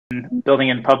Building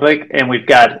in Public, and we've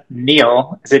got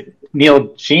Neal. Is it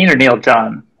Neal Jean or Neal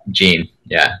John? Jean,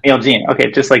 yeah. Neal Jean.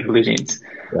 Okay, just like blue jeans.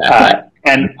 Yeah.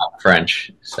 And not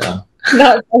French, so.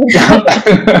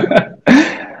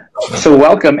 So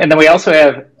welcome. And then we also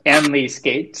have Ann Lee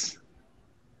Skates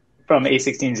from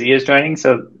A16Z is joining.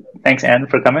 So thanks, Ann,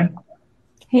 for coming.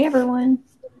 Hey, everyone.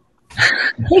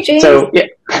 Hey, James. So, yeah.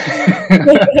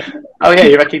 Oh, yeah,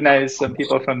 you recognize some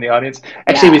people from the audience.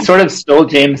 Actually, we sort of stole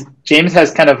James. James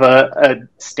has kind of a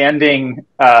standing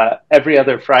every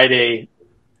other Friday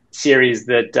series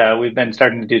that we've been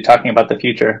starting to do, talking about the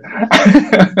future.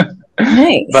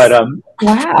 Nice. But,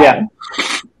 wow. Yeah.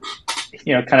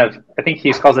 You know, kind of, I think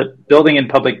he calls it Building in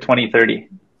Public 2030.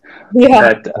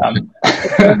 Yeah.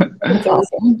 That's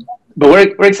awesome. But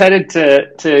we're excited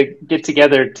to get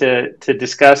together to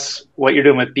discuss what you're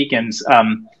doing with Beacons.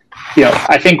 You know,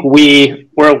 I think we're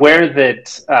aware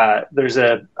that there's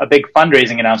a big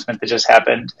fundraising announcement that just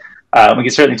happened. We can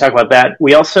certainly talk about that.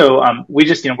 We also we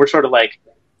just, you know, we're sort of like,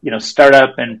 you know,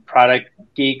 startup and product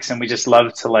geeks, and we just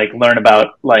love to like learn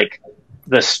about like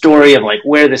the story of like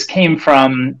where this came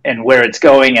from and where it's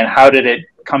going and how did it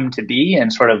come to be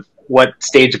and sort of what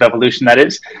stage of evolution that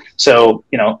is. So,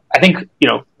 you know, I think, you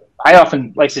know, I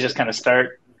often like to just kind of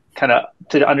start kind of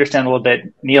to understand a little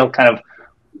bit, Neal, kind of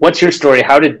what's your story?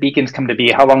 How did Beacons come to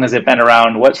be? How long has it been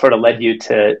around? What sort of led you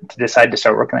to decide to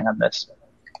start working on this?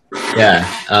 Yeah,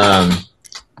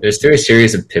 there's through a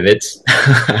series of pivots.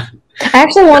 I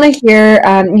actually want to hear,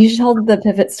 you should tell the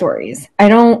pivot stories. I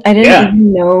didn't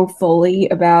even know fully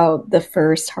about the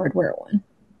first hardware one.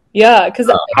 Yeah, because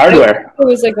hardware. It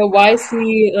was like a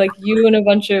YC, like you and a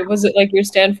bunch of, was it like your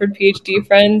Stanford PhD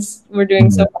friends were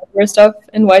doing some hardware stuff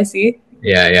in YC?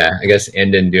 Yeah. I guess Ann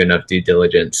didn't do enough due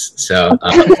diligence. So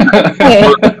tell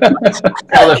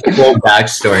the full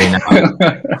backstory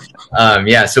now.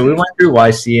 Yeah, so we went through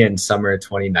YC in summer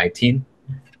 2019.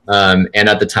 And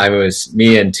at the time, it was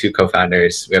me and two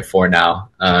co-founders. We have four now.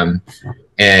 And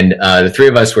the three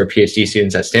of us were PhD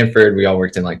students at Stanford. We all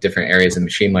worked in like different areas of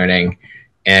machine learning.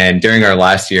 And during our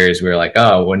last years, we were like,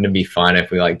 oh, wouldn't it be fun if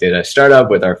we like did a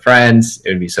startup with our friends? It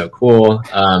would be so cool.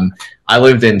 I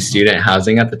lived in student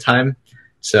housing at the time.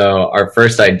 So our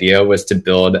first idea was to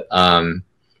build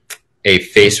a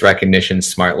face recognition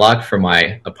smart lock for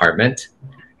my apartment.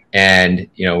 And,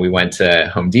 you know, we went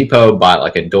to Home Depot, bought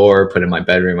like a door, put it in my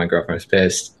bedroom. My girlfriend was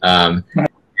pissed. And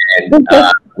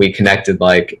we connected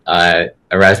like a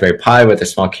Raspberry Pi with a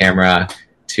small camera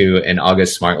to an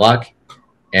August smart lock.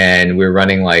 And we were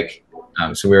running like,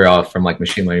 so we were all from like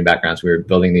machine learning backgrounds. We were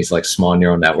building these like small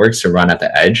neural networks to run at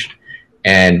the edge.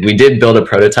 And we did build a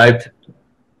prototype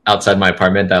outside my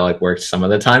apartment that like worked some of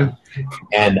the time.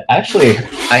 And actually,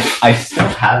 I still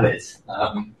have it.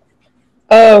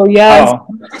 Oh, yes.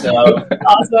 So,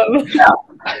 awesome. Yeah.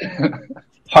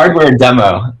 Hardware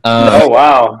demo. Oh,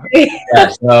 wow. Yeah,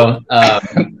 so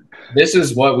this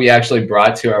is what we actually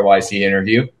brought to our YC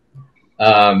interview.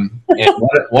 And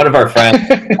one of our friends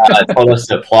told us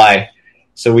to apply.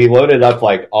 So we loaded up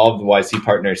like all of the YC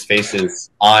partners'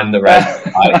 faces on the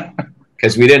Raspberry Pi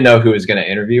because we didn't know who was going to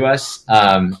interview us.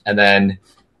 And then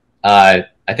I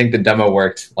think the demo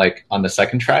worked like on the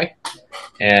second try.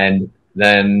 And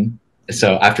then,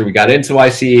 so after we got into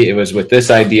YC, it was with this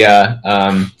idea.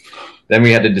 Then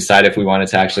we had to decide if we wanted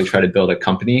to actually try to build a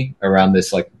company around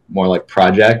this like more like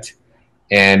project.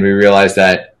 And we realized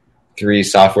that 3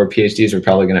 software PhDs were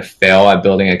probably going to fail at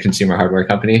building a consumer hardware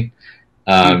company.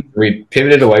 We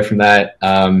pivoted away from that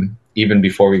even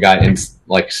before we got in,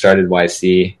 like started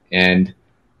YC. And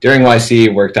during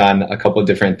YC, worked on a couple of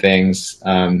different things.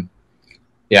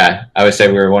 Yeah, I would say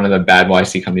we were one of the bad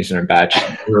YC companies in our batch.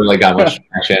 We really got much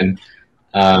traction.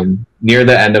 Near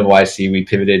the end of YC, we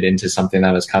pivoted into something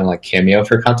that was kind of like Cameo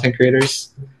for content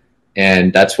creators.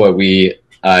 And that's what we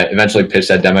eventually pitched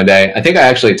at Demo Day. I think I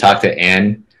actually talked to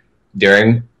Ann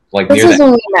during like this is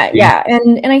when we met, yeah.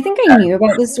 And I think I knew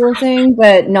about this sort of thing,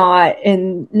 but not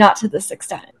to this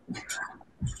extent.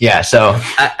 Yeah, so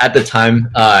at the time,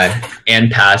 Ann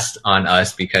passed on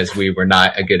us because we were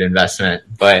not a good investment,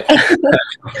 but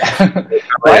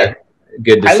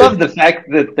good. I love the fact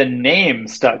that the name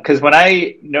stuck, because when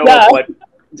I know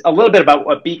a little bit about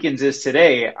what Beacons is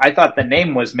today, I thought the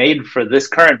name was made for this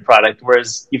current product,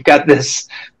 whereas you've got this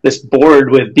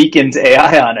board with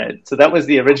Beacons.ai on it. So that was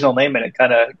the original name, and it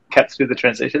kind of kept through the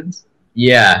transitions.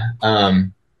 Yeah.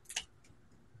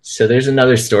 So there's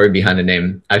another story behind the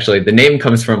name. Actually, the name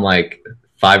comes from like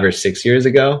 5 or 6 years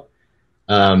ago.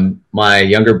 My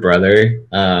younger brother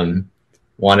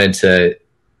wanted to,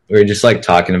 we were just like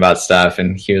talking about stuff,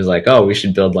 and he was like, oh, we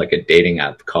should build like a dating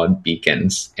app called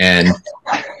Beacons. And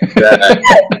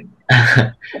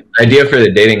the idea for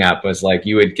the dating app was like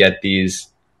you would get these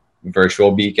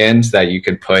virtual beacons that you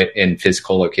could put in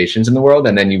physical locations in the world,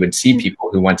 and then you would see people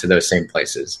who went to those same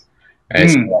places. Right?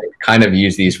 So like, kind of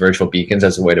use these virtual beacons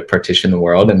as a way to partition the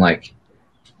world, and like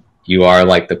you are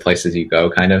like the places you go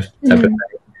kind of type of thing.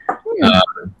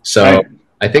 So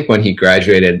I think when he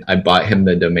graduated, I bought him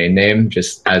the domain name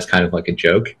just as kind of like a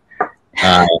joke.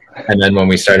 And then when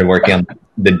we started working on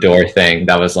the door thing,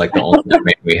 that was like the only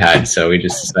domain we had. So we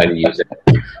just decided to use it.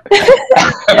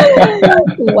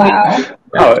 Wow.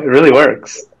 Oh, it really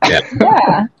works. Yeah,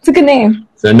 it's a good name.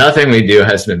 So nothing we do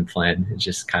has been planned. It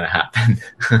just kind of happened.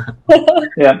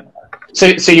 Yeah.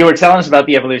 So you were telling us about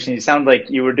the evolution. You sound like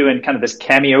you were doing kind of this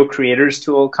Cameo creators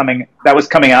tool coming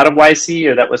out of YC,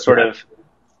 or that was sort of,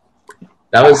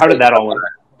 how did that all work?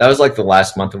 That was like the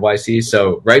last month of YC.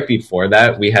 So right before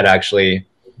that, we had actually,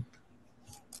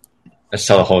 let's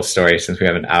tell the whole story since we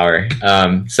have an hour.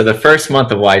 So the first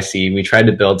month of YC, we tried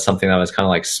to build something that was kind of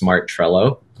like smart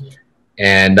Trello.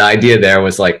 And the idea there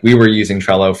was like, we were using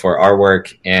Trello for our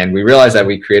work, and we realized that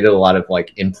we created a lot of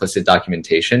like implicit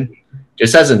documentation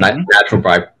just as a natural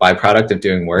byproduct of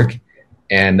doing work.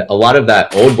 And a lot of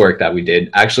that old work that we did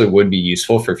actually would be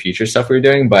useful for future stuff we were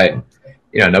doing, but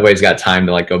nobody's got time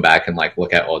to like go back and like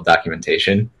look at old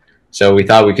documentation. So we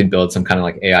thought we could build some kind of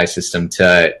like AI system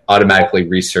to automatically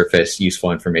resurface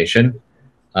useful information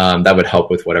that would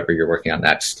help with whatever you're working on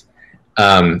next.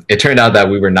 It turned out that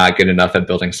we were not good enough at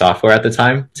building software at the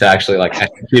time to actually like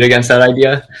execute against that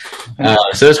idea.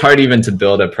 So it was hard even to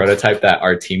build a prototype that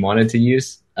our team wanted to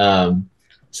use.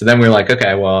 So then we were like,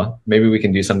 okay, well, maybe we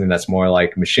can do something that's more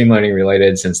like machine learning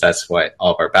related, since that's what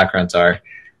all of our backgrounds are.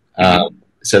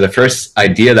 So the first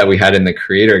idea that we had in the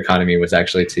creator economy was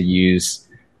actually to use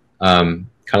kind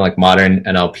of like modern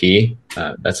NLP.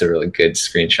 That's a really good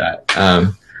screenshot.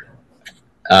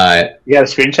 You got a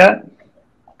screenshot?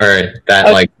 Or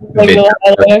that like video.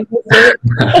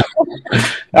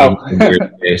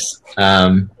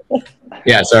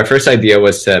 Yeah, so our first idea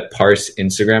was to parse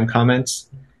Instagram comments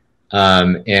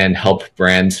and help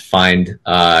brands find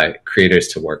creators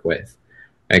to work with.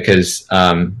 Because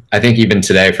I think even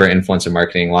today for influencer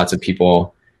marketing, lots of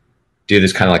people do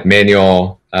this kind of like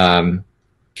manual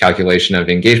calculation of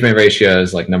engagement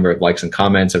ratios, like number of likes and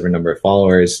comments over number of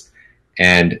followers.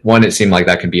 And one, it seemed like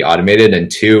that could be automated. And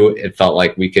two, it felt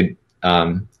like we could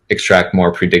extract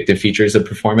more predictive features of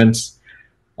performance.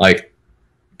 Like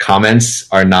comments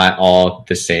are not all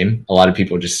the same. A lot of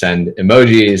people just send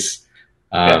emojis,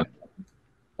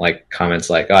 like comments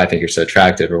like, oh, I think you're so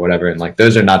attractive or whatever. And like,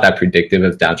 those are not that predictive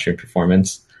of downstream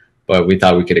performance, but we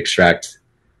thought we could extract,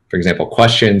 for example,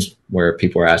 questions where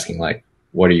people are asking like,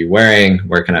 what are you wearing?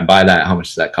 Where can I buy that? How much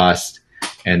does that cost?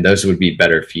 And those would be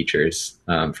better features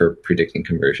for predicting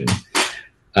conversion.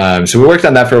 So we worked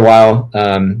on that for a while,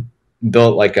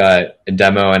 built like a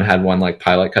demo and had one like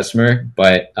pilot customer,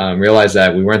 but realized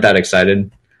that we weren't that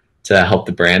excited to help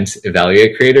the brands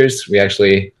evaluate creators. We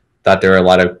actually thought there were a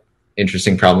lot of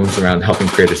interesting problems around helping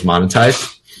creators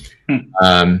monetize.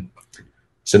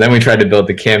 So then we tried to build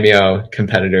the Cameo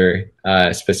competitor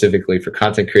specifically for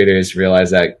content creators,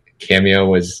 realized that Cameo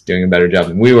was doing a better job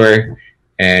than we were,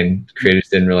 and creators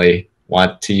didn't really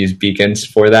want to use beacons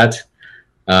for that.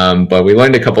 But we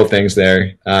learned a couple of things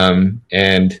there.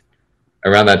 And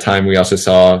around that time, we also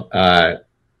saw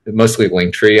mostly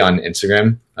Linktree on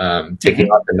Instagram taking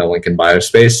off in the link in bio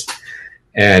space,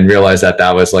 and realized that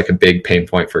that was like a big pain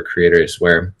point for creators,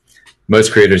 where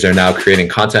most creators are now creating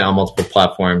content on multiple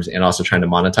platforms and also trying to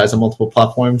monetize on multiple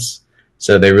platforms.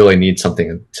 So they really need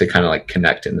something to kind of like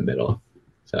connect in the middle.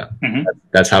 So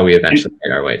that's how we eventually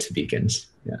made our way to beacons.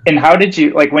 Yeah. And how did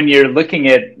you, like, when you're looking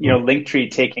at, Linktree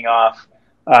taking off,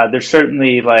 there's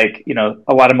certainly like,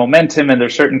 a lot of momentum, and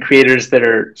there's certain creators that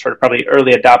are sort of probably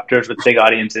early adopters with big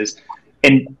audiences.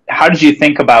 And how did you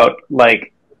think about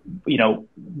like,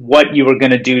 what you were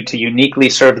going to do to uniquely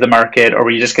serve the market? Or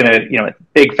were you just going to,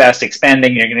 big, fast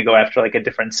expanding, you're going to go after like a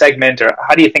different segment? Or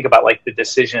how do you think about like the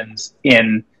decisions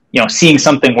in, seeing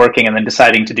something working and then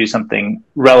deciding to do something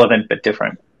relevant but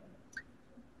different?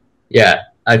 Yeah,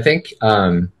 I think,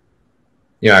 our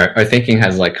thinking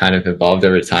has like kind of evolved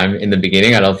over time. In the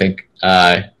beginning, I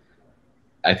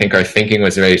think our thinking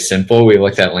was very simple. We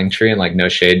looked at Linktree and like, no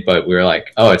shade, but we were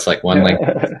like, oh, it's like one link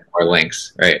or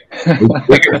links, right?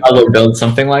 We could probably build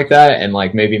something like that and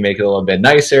like maybe make it a little bit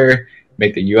nicer,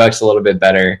 make the UX a little bit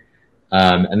better.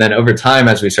 And then over time,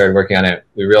 as we started working on it,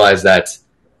 we realized that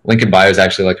link in bio is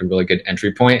actually like a really good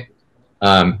entry point,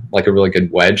 like a really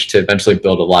good wedge to eventually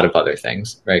build a lot of other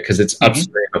things, right? Because it's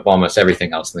upstream of almost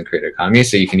everything else in the creator economy.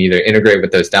 So you can either integrate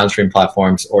with those downstream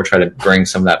platforms or try to bring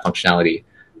some of that functionality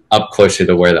up closer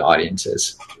to where the audience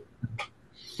is.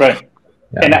 Right.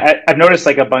 Yeah. And I've noticed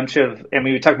like a bunch of, I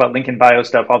mean, we talk about link in bio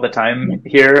stuff all the time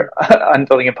here on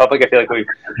Building in Public. I feel like we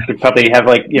probably have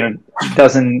like,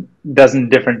 dozen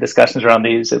different discussions around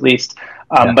these at least.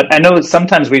 But I know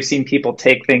sometimes we've seen people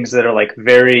take things that are like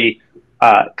very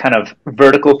kind of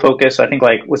vertical focus. So I think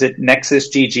like, was it Nexus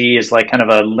GG is like kind of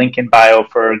a link in bio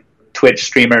for Twitch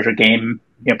streamers or game,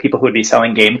 people who would be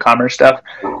selling game commerce stuff.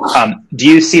 Do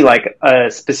you see like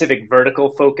a specific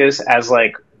vertical focus as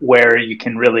like where you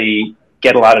can really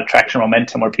get a lot of traction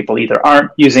momentum, where people either aren't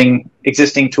using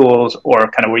existing tools or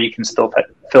kind of where you can still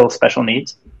fill special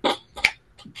needs?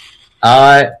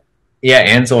 Yeah,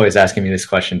 Anne's always asking me this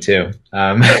question too.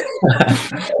 I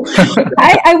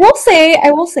will say,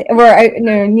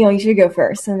 no, Neal, you should go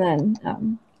first, and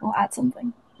then I'll add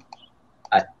something.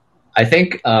 I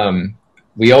think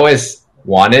we always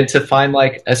wanted to find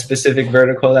like a specific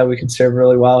vertical that we could serve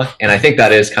really well, and I think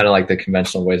that is kind of like the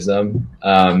conventional wisdom.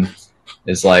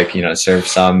 Is like, serve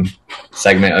some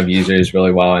segment of users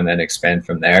really well and then expand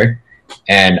from there.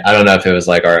 And I don't know if it was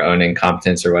like our own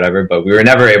incompetence or whatever, but we were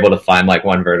never able to find like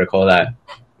one vertical that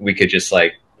we could just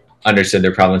like understood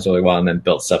their problems really well and then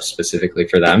built stuff specifically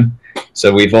for them.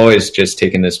 So we've always just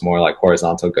taken this more like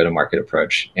horizontal go-to-market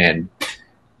approach. And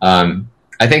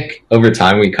I think over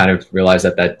time we kind of realized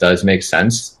that does make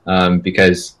sense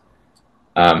because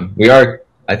we are,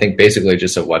 I think, basically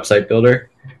just a website builder.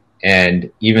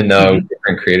 And even though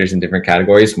different creators in different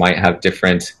categories might have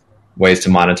different ways to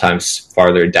monetize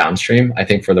farther downstream, I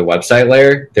think for the website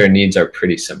layer, their needs are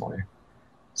pretty similar.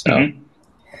 So,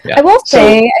 yeah. I will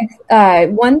say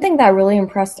one thing that really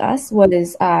impressed us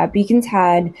was Beacons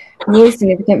had really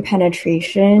significant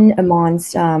penetration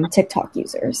amongst TikTok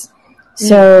users.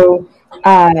 So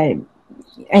I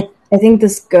think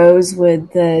this goes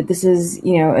with this is,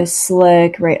 a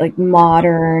slick, right, like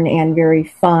modern and very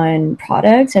fun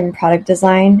product and product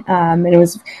design. And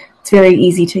it's very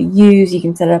easy to use. You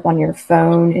can set it up on your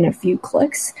phone in a few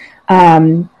clicks.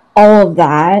 All of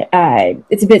that,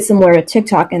 it's a bit similar to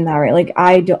TikTok in that, right? Like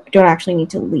I don't actually need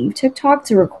to leave TikTok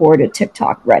to record a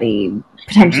TikTok ready,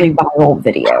 potentially viral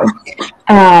video.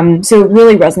 So it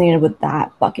really resonated with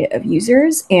that bucket of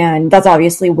users. And that's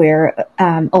obviously where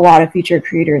a lot of future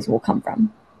creators will come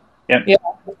from. Yeah.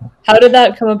 How did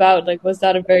that come about? Like, was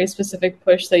that a very specific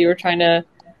push that you were trying to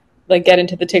like get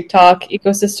into the TikTok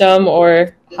ecosystem,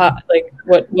 or how, like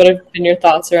what have been your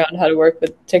thoughts around how to work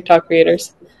with TikTok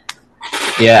creators?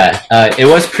 Yeah, it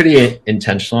was pretty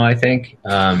intentional, I think.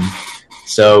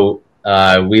 So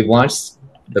we launched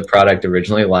the product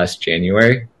originally last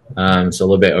January, so a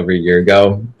little bit over a year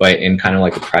ago, but in kind of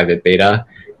like a private beta.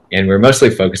 And we're mostly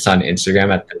focused on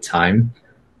Instagram at the time.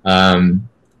 So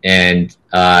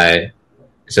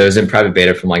it was in private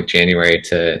beta from like January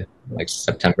to like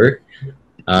September.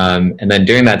 And then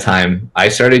during that time, I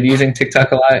started using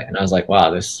TikTok a lot, and I was like,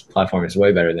 wow, this platform is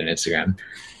way better than Instagram.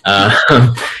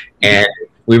 And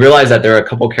we realized that there are a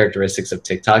couple characteristics of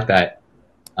TikTok that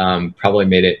probably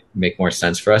made it make more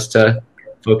sense for us to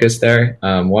focus there.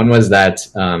 One was that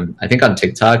I think on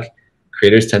TikTok,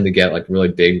 creators tend to get like really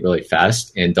big, really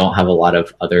fast, and don't have a lot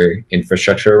of other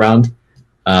infrastructure around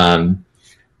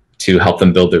to help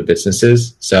them build their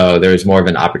businesses. So there's more of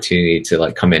an opportunity to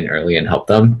like come in early and help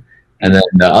them. And then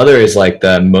the other is like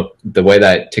the way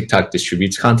that TikTok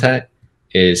distributes content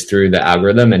is through the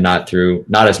algorithm and not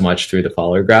as much through the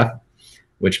follower graph,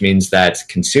 which means that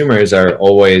consumers and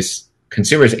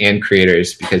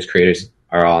creators, because creators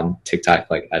are on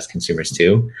TikTok like as consumers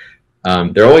too,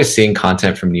 they're always seeing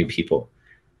content from new people,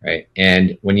 right?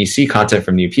 And when you see content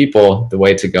from new people, the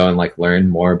way to go and like learn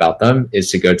more about them is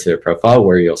to go to their profile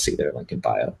where you'll see their link in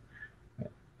bio.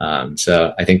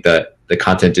 So I think that the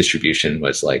content distribution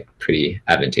was like pretty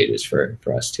advantageous for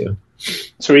us too.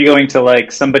 So are you going to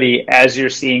like somebody as you're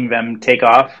seeing them take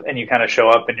off and you kind of show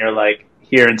up and you're like,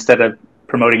 here, instead of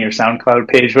promoting your SoundCloud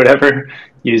page, whatever,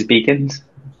 use Beacons?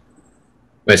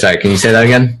 Wait, sorry, can you say that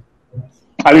again?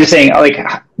 I was just saying, like,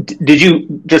 did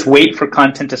you just wait for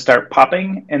content to start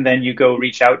popping and then you go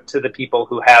reach out to the people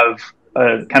who have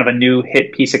a kind of a new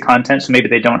hit piece of content, so maybe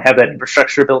they don't have that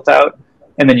infrastructure built out,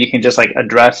 and then you can just like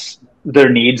address their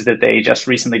needs that they just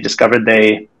recently discovered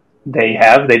they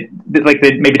have? They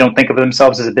maybe don't think of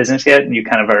themselves as a business yet, and you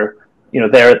kind of are,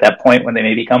 there at that point when they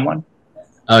may become one.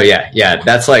 Oh yeah.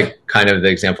 That's like kind of the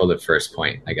example of the first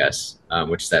point, I guess,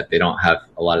 which is that they don't have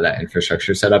a lot of that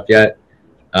infrastructure set up yet.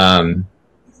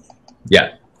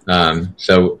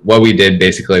 So what we did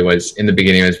basically was, in the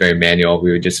beginning, it was very manual.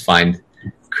 We would just find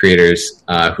creators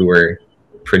who were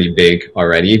pretty big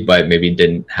already, but maybe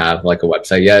didn't have like a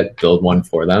website yet, build one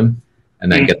for them,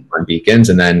 and then get them on Beacons.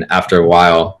 And then after a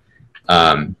while,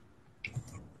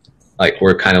 like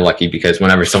we're kind of lucky because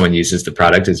whenever someone uses the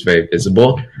product, it's very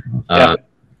visible.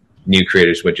 New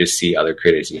creators would just see other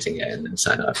creators using it and then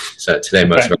sign up. So today,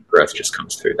 most of our growth just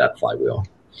comes through that flywheel.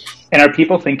 And are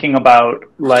people thinking about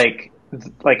like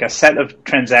a set of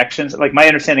transactions? Like my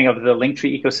understanding of the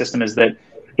Linktree ecosystem is that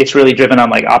it's really driven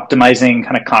on like optimizing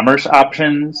kind of commerce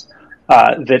options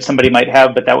that somebody might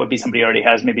have, but that would be somebody who already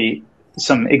has maybe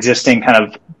some existing kind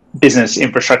of business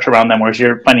infrastructure around them, whereas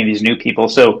you're finding these new people.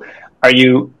 So are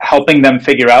you helping them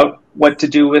figure out what to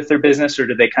do with their business, or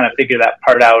do they kind of figure that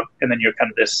part out and then you're kind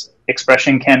of this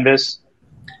expression canvas?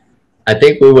 I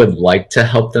think we would like to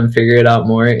help them figure it out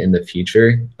more in the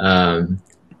future.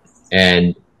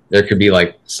 And there could be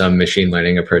like some machine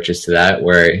learning approaches to that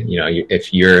where, you know,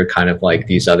 if you're kind of like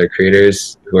these other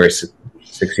creators who are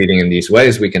succeeding in these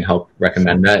ways, we can help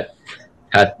recommend that,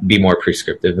 be more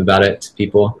prescriptive about it to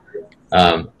people.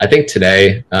 I think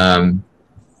today,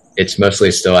 it's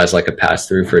mostly still as like a pass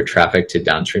through for traffic to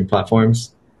downstream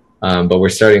platforms. But we're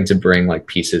starting to bring like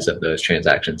pieces of those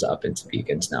transactions up into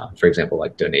Beacons now. For example,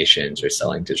 like donations or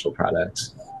selling digital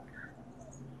products.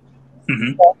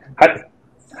 Mm-hmm.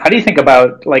 How do you think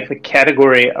about like the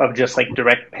category of just like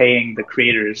direct paying the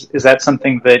creators? Is that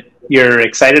something that you're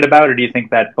excited about, or do you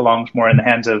think that belongs more in the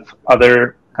hands of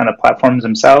other kind of platforms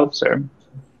themselves? Or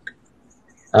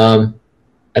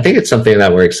I think it's something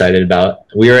that we're excited about.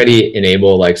 We already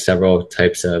enable like several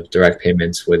types of direct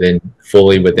payments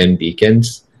fully within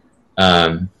Beacons.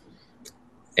 And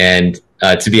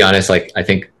to be honest, like I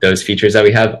think those features that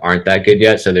we have aren't that good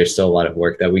yet. So there's still a lot of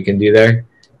work that we can do there.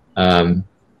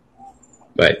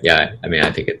 But yeah, I mean, I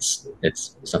think it's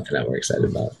something that we're excited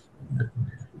about.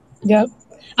 Yeah.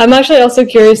 I'm actually also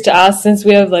curious to ask, since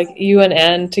we have like you and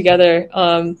Anne together,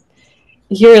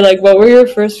 here, like what were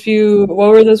those first few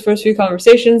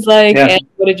conversations like? Yeah. And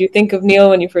what did you think of Neal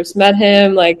when you first met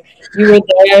him? Like you were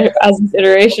there as this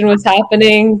iteration was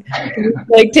happening. Can you,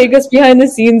 like, take us behind the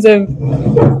scenes of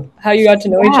how you got to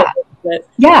know each other?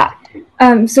 Yeah.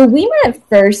 So we met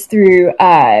first through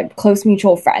close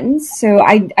mutual friends. So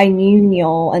I knew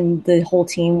Neal and the whole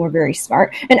team were very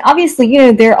smart. And obviously, you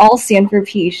know, they're all Stanford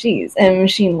PhDs in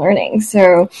machine learning.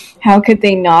 So how could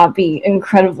they not be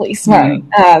incredibly smart?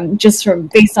 Just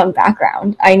based on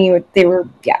background, I knew they were,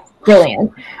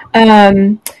 brilliant.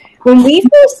 When we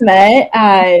first met,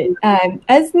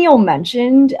 as Neal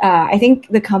mentioned, I think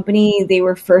the company they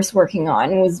were first working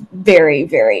on was very,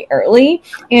 very early.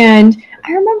 And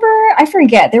I remember, I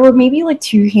forget, there were maybe like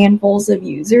 2 handfuls of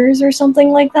users or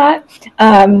something like that.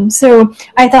 So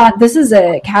I thought this is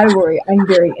a category I'm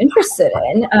very interested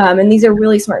in. And these are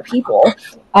really smart people.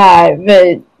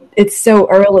 But it's so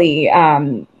early.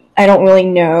 I don't really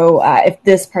know if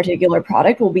this particular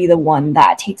product will be the one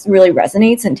that really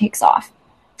resonates and takes off.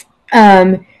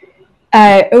 Over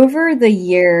the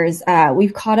years,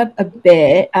 we've caught up a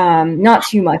bit, not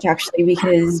too much actually,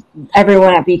 because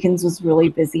everyone at Beacons was really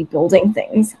busy building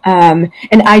things. And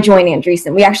I joined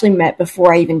Andreessen. We actually met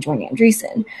before I even joined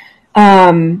Andreessen.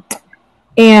 And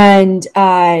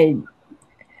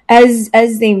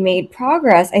as they made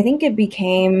progress, I think it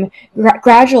became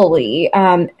gradually,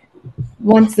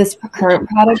 once this current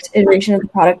iteration of the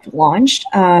product launched,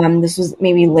 this was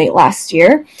maybe late last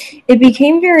year, it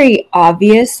became very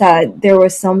obvious that there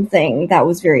was something that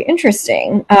was very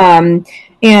interesting.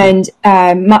 And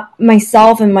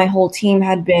myself and my whole team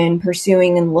had been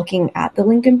pursuing and looking at the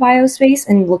link in bio space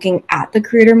and looking at the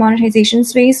creator monetization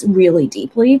space really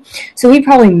deeply. So we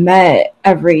probably met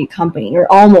every company, or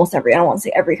almost every, I don't want to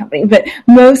say every company, but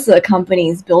most of the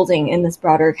companies building in this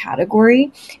broader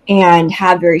category, and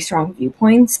have very strong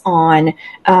viewpoints on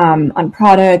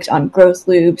product, on growth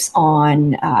loops,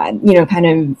 on kind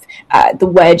of the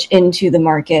wedge into the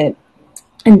market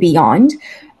and beyond.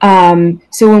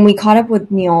 So when we caught up with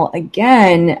Neal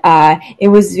again,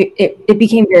 it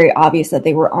became very obvious that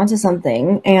they were onto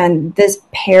something, and this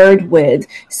paired with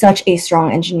such a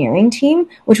strong engineering team,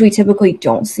 which we typically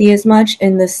don't see as much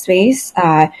in this space,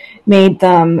 made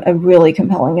them a really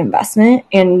compelling investment,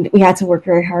 and we had to work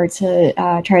very hard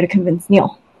to try to convince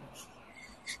Neal.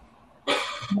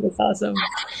 That's awesome.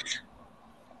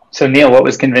 So Neal, what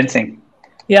was convincing?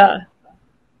 Yeah.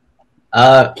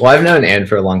 Well, I've known Anne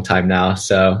for a long time now,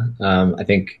 so I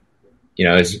think,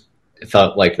 it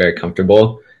felt like very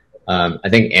comfortable. I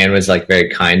think Anne was like very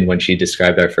kind when she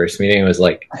described our first meeting. It was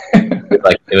like,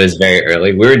 it was very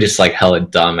early. We were just like hella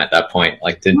dumb at that point.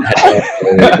 Like,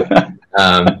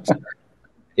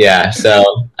 yeah.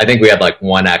 So I think we had like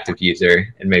 1 active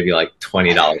user and maybe like $20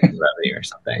 in revenue or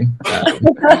something.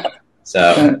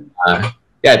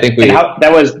 Yeah, I think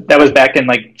that was back in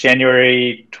like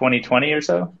January 2020 or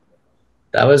so.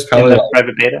 That was probably in the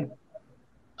private beta.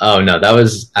 Oh no, that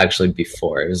was actually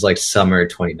before. It was like summer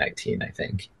 2019, I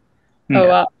think. Oh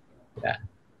wow. Yeah.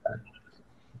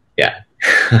 Yeah.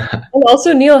 And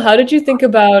also, Neal, how did you think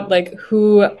about like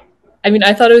who? I mean,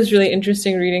 I thought it was really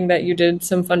interesting reading that you did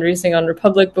some fundraising on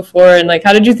Republic before, and like,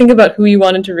 how did you think about who you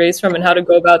wanted to raise from and how to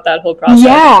go about that whole process?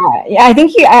 Yeah, I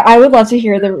think I would love to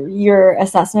hear your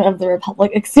assessment of the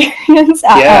Republic experience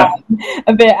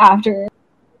a bit after.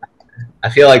 I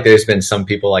feel like there's been some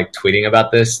people like tweeting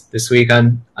about this week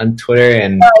on Twitter,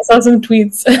 and I saw some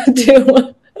tweets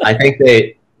too. I think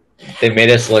they made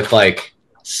us look like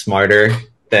smarter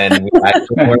than we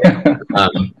actually were.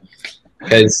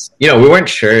 Because we weren't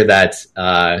sure that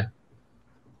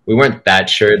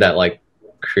like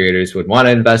creators would want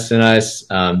to invest in us,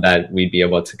 that we'd be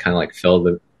able to kind of like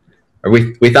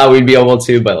we thought we'd be able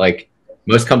to, but like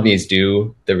most companies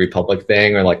do the Republic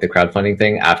thing or like the crowdfunding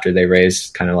thing after they raise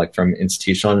kind of like from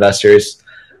institutional investors.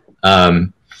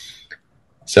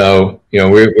 So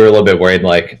we're a little bit worried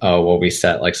like, oh, will we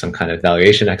set like some kind of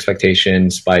valuation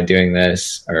expectations by doing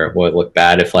this, or will it look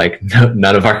bad if like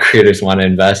none of our creators want to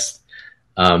invest?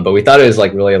 But we thought it was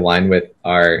like really aligned with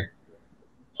our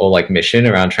whole like mission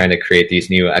around trying to create these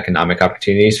new economic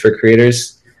opportunities for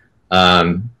creators.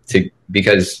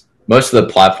 Because most of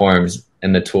the platforms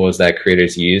and the tools that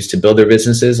creators use to build their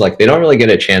businesses, like they don't really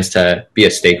get a chance to be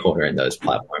a stakeholder in those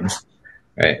platforms,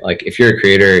 right? Like if you're a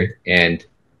creator and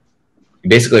you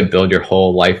basically build your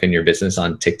whole life and your business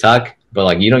on TikTok, but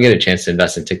like you don't get a chance to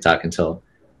invest in TikTok until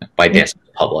by dancing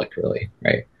in public, really,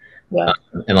 right? Yeah.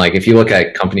 And like if you look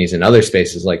at companies in other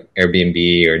spaces like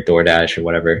Airbnb or DoorDash or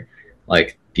whatever,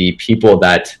 like the people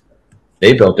that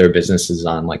they built their businesses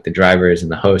on, like the drivers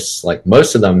and the hosts, like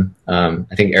most of them,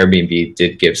 I think Airbnb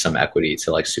did give some equity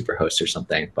to like Superhost or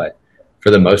something, but for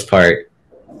the most part,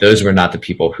 those were not the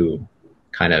people who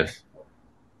kind of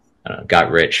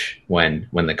got rich when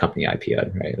the company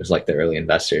IPO'd, right? It was like the early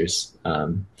investors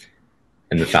and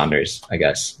the founders, I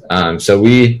guess. So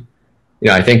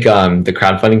I think the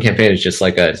crowdfunding campaign is just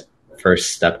like a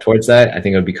first step towards that. I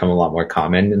think it would become a lot more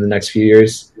common in the next few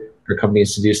years for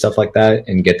companies to do stuff like that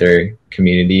and get their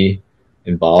community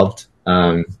involved.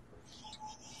 But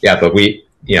it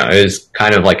was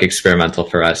kind of like experimental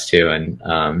for us too. And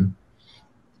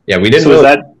we didn't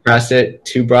really press it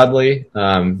too broadly.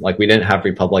 Like we didn't have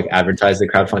Republic advertise the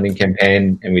crowdfunding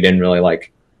campaign, and we didn't really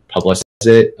like publicize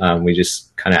it. We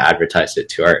just kind of advertised it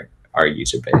to our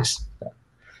user base. So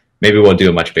maybe we'll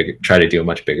try to do a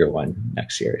much bigger one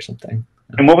next year or something.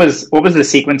 And what was the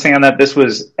sequencing on that? This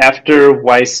was after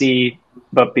YC,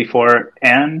 but before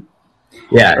Anne?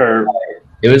 Yeah.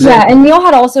 It was and Neal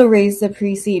had also raised the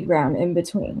pre-seed round in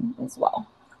between as well.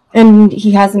 And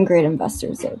he has some great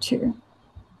investors there too.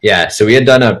 Yeah, so we had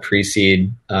done a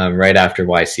pre-seed right after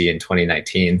YC in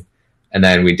 2019. And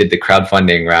then we did the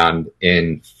crowdfunding round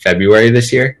in February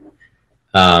this year.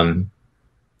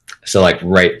 So like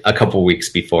right a couple weeks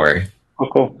before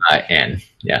cool. Anne.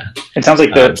 Yeah. It sounds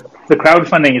like the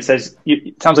crowdfunding, it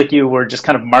sounds like you were just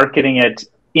kind of marketing it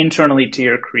internally to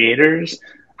your creators.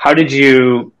 How did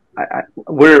you,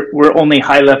 we're only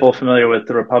high level familiar with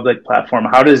the Republic platform.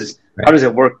 How does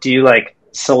it work? Do you like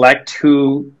select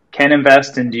who can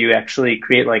invest, and do you actually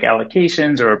create like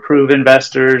allocations or approve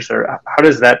investors, or how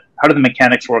do the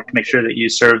mechanics work to make sure that you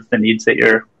serve the needs that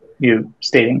you're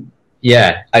stating?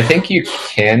 Yeah, I think you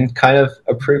can kind of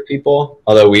approve people,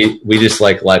 although we just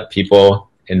like let people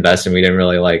invest, and we didn't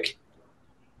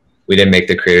make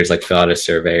the creators like fill out a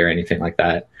survey or anything like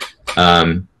that.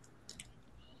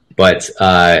 But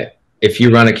if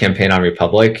you run a campaign on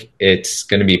Republic, it's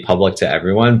going to be public to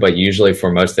everyone. But usually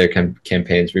for most of their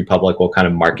campaigns, Republic will kind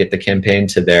of market the campaign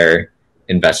to their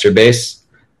investor base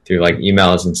through like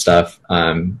emails and stuff.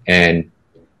 And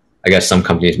I guess some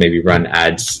companies maybe run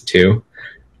ads too.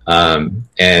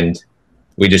 And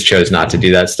we just chose not to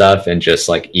do that stuff and just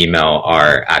like email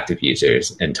our active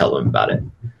users and tell them about it.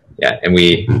 Yeah. And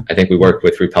I think we worked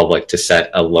with Republic to set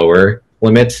a lower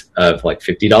limit of like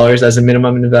 $50 as a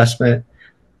minimum investment.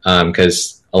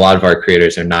 Because a lot of our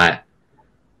creators are not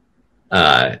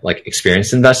like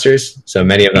experienced investors. So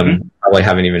many of them probably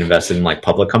haven't even invested in like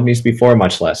public companies before,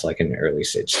 much less like an early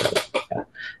stage startup. Yeah.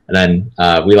 And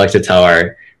then we like to tell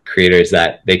our creators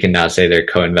that they can now say they're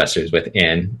co-investors with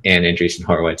Anne Andreessen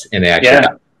Horowitz, and they actually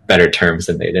got better terms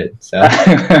than they did. So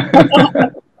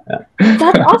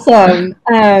That's awesome.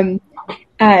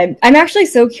 I'm actually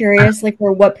so curious, like,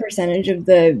 for what percentage of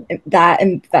that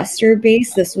investor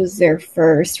base this was their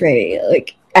first, right,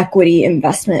 like equity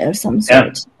investment of some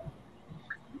sort.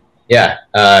 Yeah,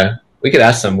 we could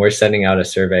ask them. We're sending out a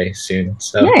survey soon.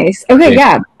 So nice. Okay,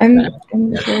 yeah, I'm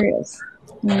curious.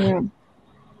 Yeah.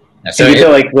 So you feel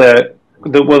like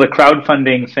will the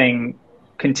crowdfunding thing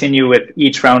continue with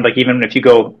each round? Like even if you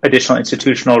go additional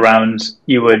institutional rounds,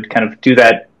 you would kind of do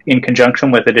that in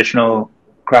conjunction with additional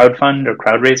crowdfund or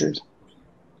crowd raisers?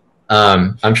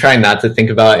 I'm trying not to think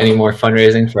about any more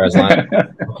fundraising for as long,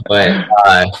 but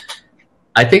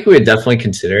I think we would definitely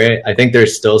consider it. I think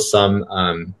there's still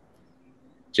some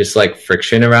just like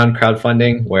friction around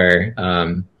crowdfunding where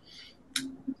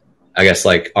I guess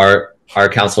like our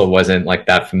council wasn't like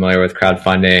that familiar with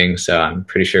crowdfunding, so I'm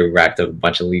pretty sure we racked up a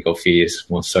bunch of legal fees.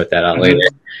 We'll sort that out later.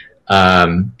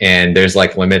 And there's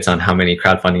like limits on how many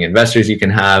crowdfunding investors you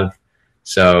can have.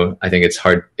 So I think it's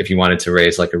hard if you wanted to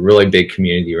raise like a really big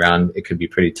community round, it could be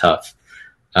pretty tough.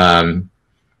 Or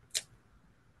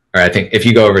I think if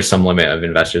you go over some limit of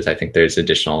investors, I think there's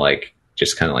additional like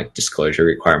just kind of like disclosure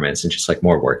requirements and just like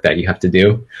more work that you have to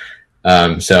do.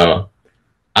 So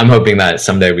I'm hoping that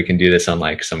someday we can do this on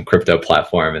like some crypto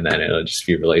platform and then it'll just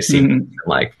be really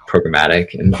like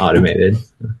programmatic and automated.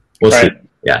 We'll see.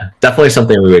 Yeah, definitely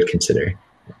something we would consider.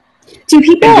 Do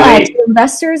people, do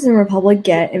investors in Republic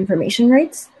get information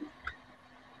rights?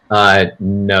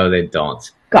 No, they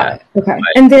don't. Got it. Okay.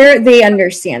 And they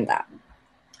understand that.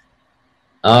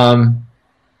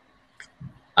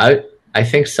 I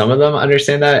think some of them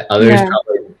understand that. Others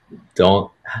probably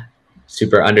don't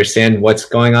super understand what's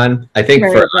going on. I think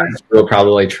for us, we'll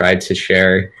probably try to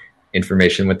share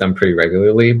information with them pretty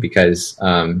regularly because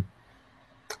that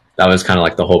was kind of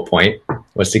like the whole point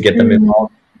was to get them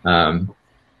involved.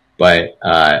 But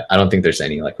I don't think there's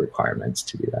any like requirements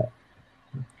to do that.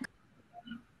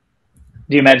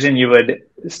 Do you imagine you would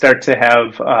start to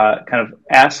have kind of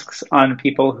asks on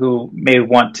people who may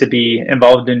want to be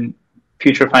involved in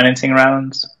future financing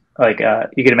rounds? Like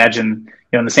you could imagine,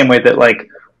 in the same way that like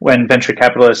when venture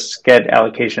capitalists get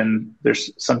allocation,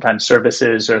 there's sometimes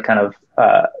services or kind of,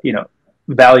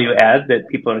 value add that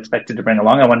people are expected to bring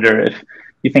along. I wonder if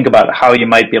you think about how you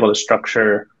might be able to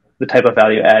structure the type of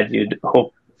value add you'd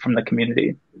hope from the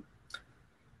community.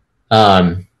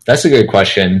 That's a good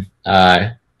question.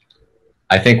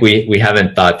 I think we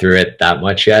haven't thought through it that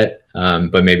much yet,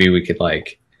 but maybe we could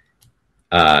like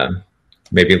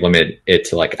maybe limit it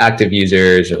to like active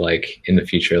users or like in the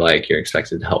future, like you're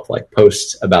expected to help like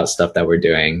post about stuff that we're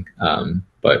doing.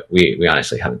 But we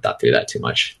honestly haven't thought through that too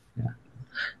much. Yeah.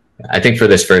 I think for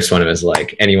this first one, it was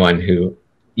like anyone who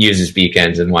uses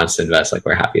Beacons and wants to invest, like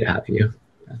we're happy to have you.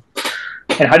 Yeah.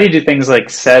 And how do you do things like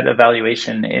set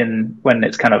evaluation in when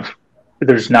it's kind of,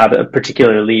 there's not a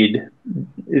particular lead?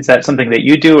 Is that something that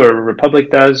you do or Republic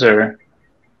does or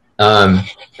a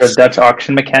Dutch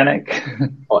auction mechanic?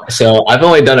 So I've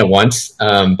only done it once,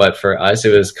 but for us,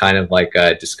 it was kind of like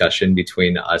a discussion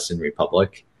between us and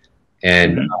Republic.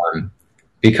 And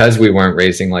because we weren't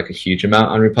raising like a huge amount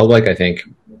on Republic, I think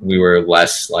we were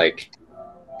less like,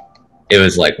 it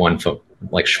was like one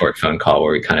short phone call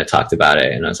where we kind of talked about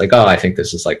it. And I was like, oh, I think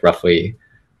this is like roughly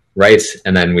right.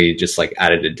 And then we just like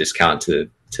added a discount to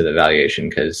the valuation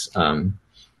because,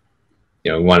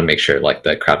 we want to make sure like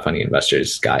the crowdfunding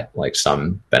investors got like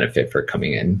some benefit for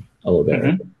coming in a little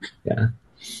bit. Yeah.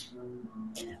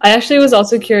 I actually was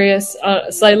also curious,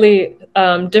 slightly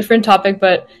different topic,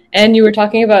 but you were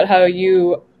talking about how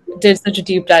you did such a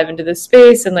deep dive into this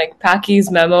space, and like Packy's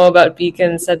memo about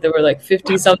Beacons said there were like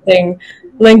 50 something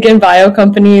link in bio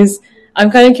companies.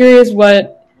 I'm kind of curious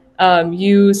what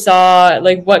you saw,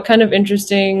 like what kind of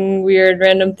interesting, weird,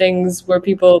 random things were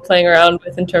people playing around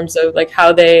with in terms of like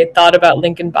how they thought about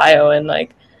link in bio. And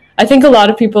like, I think a lot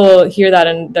of people hear that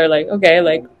and they're like, okay,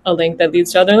 like a link that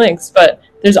leads to other links, but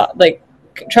there's like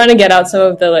trying to get out some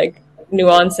of the like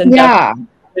nuance and depth.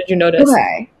 What did you notice?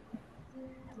 Okay.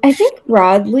 I think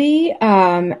broadly,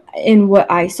 in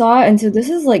what I saw, and so this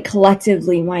is like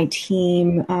collectively my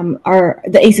team,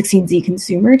 the A16Z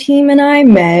consumer team and I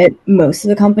met most of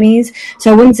the companies.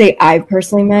 So I wouldn't say I've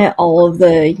personally met all of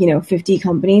the, 50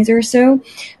 companies or so,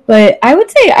 but I would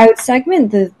say I would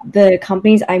segment the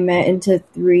companies I met into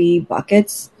 3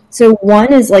 buckets. So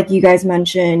one is, like you guys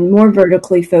mentioned, more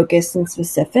vertically focused and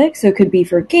specific. So it could be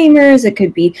for gamers, it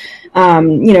could be,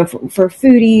 for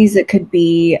foodies, it could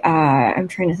be, I'm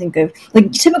trying to think of,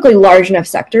 like, typically large enough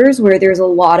sectors where there's a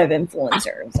lot of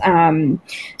influencers.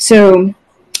 So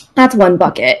that's one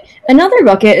bucket. Another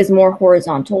bucket is more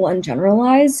horizontal and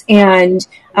generalized, and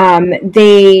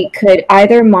they could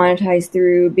either monetize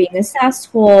through being a SaaS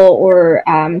tool or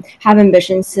have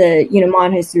ambitions to,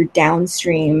 monetize through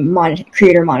downstream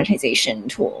creator monetization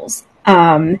tools.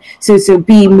 So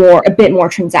be a bit more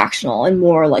transactional and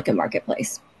more like a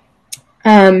marketplace.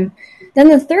 Then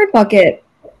the third bucket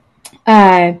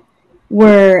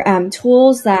were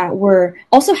tools that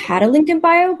also had a link in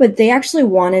bio, but they actually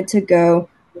wanted to go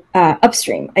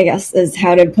upstream, I guess is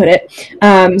how to put it.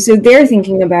 So they're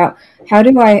thinking about how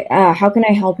can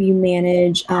I help you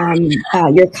manage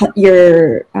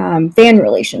your fan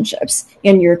relationships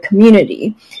and your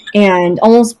community, and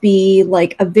almost be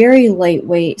like a very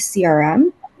lightweight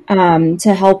CRM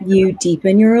to help you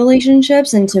deepen your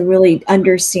relationships and to really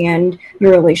understand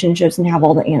your relationships and have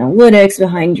all the analytics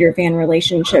behind your fan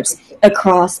relationships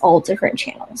across all different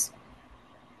channels.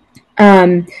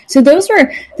 So those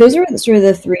were sort of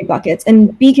the three buckets,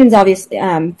 and Beacons obviously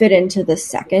fit into the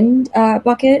second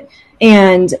bucket.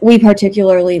 And we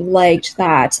particularly liked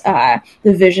that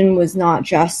the vision was not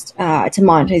just to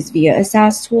monetize via a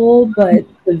SaaS tool, but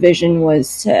the vision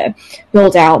was to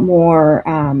build out more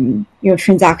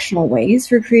transactional ways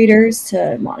for creators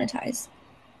to monetize.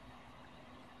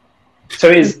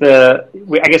 So I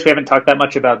guess we haven't talked that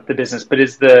much about the business, but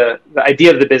is the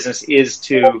idea of the business is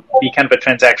to be kind of a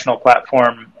transactional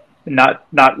platform, not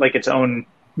like its own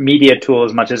media tool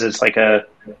as much as it's like a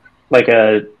I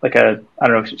don't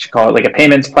know if you should call it like a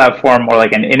payments platform, or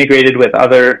like an integrated with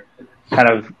other kind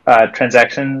of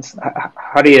transactions.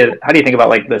 How do you think about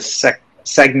like the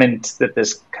segment that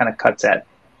this kind of cuts at?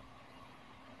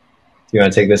 Do you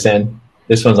want to take this in?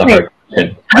 This one's a hard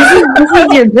question. This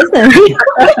is your business.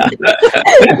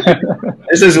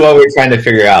 This is what we're trying to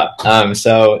figure out.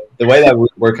 So the way that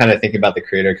we're kind of thinking about the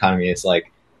creator economy is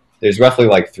like, there's roughly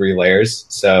like 3 layers.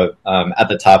 So at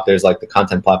the top, there's like the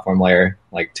content platform layer,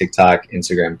 like TikTok,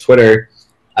 Instagram, Twitter.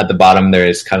 At the bottom,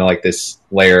 there's kind of like this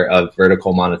layer of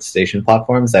vertical monetization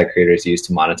platforms that creators use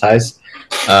to monetize.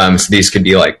 So these could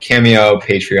be like Cameo,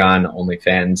 Patreon,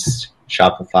 OnlyFans,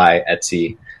 Shopify,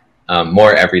 Etsy,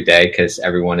 more every day, because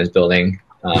everyone is building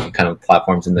kind of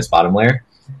platforms in this bottom layer.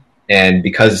 And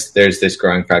because there's this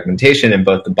growing fragmentation in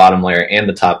both the bottom layer and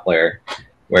the top layer,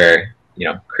 where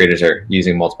creators are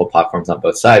using multiple platforms on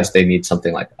both sides, they need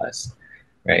something like us,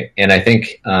 right? And I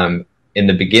think in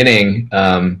the beginning,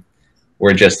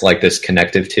 we're just like this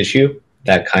connective tissue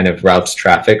that kind of routes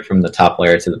traffic from the top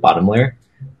layer to the bottom layer.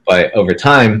 But over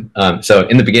time, so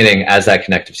in the beginning, as that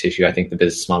connective tissue, I think the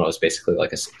business model is basically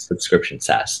like a subscription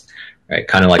SaaS, right?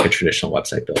 Kind of like a traditional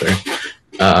website builder.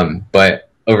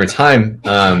 But over time,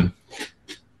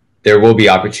 there will be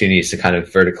opportunities to kind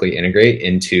of vertically integrate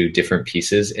into different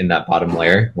pieces in that bottom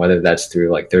layer, whether that's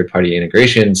through like third-party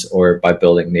integrations or by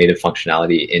building native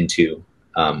functionality into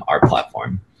our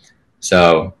platform.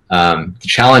 So the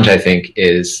challenge, I think,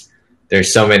 is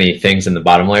there's so many things in the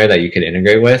bottom layer that you could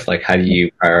integrate with. Like, how do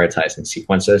you prioritize and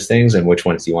sequence those things, and which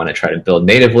ones do you want to try to build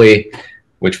natively?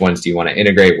 Which ones do you want to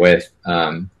integrate with?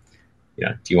 Do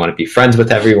you want to be friends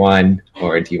with everyone,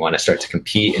 or do you want to start to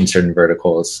compete in certain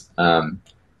verticals? I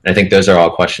think those are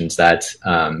all questions that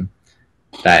Anne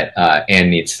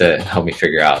needs to help me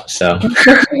figure out. So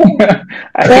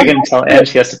I think I can tell Anne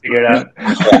she has to figure it out.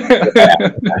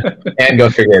 Anne,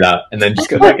 go figure it out, and then just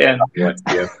go back in.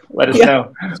 Let us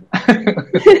know. I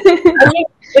mean,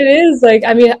 it is like,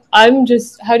 how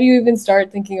do you even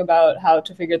start thinking about how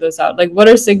to figure this out? Like, what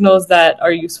are signals that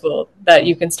are useful that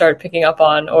you can start picking up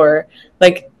on? Or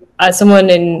like, as someone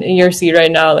in your seat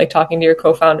right now, like talking to your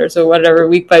co-founders or whatever,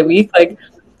 week by week, like,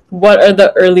 what are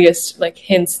the earliest like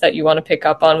hints that you want to pick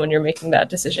up on when you're making that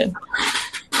decision?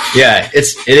 Yeah,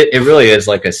 it really is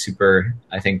like a super,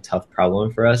 I think, tough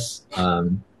problem for us.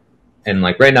 And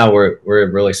like right now we're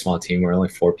a really small team. We're only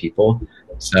 4 people.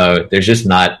 So there's just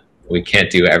we can't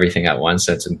do everything at once.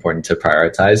 So it's important to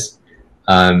prioritize.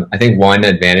 I think one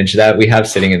advantage that we have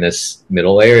sitting in this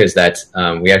middle layer is that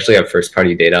we actually have first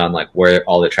party data on like where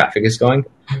all the traffic is going.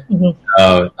 Mm-hmm.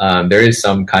 So there is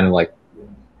some kind of like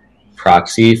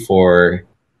proxy for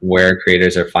where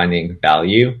creators are finding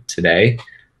value today.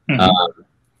 Mm-hmm.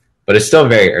 But it's still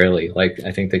very early. Like,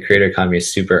 I think the creator economy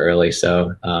is super early.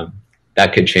 So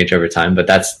that could change over time. But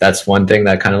that's one thing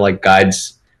that kind of like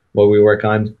guides what we work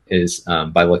on, is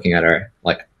by looking at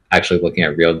actually looking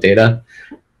at real data.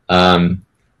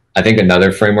 I think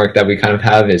another framework that we kind of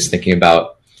have is thinking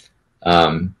about,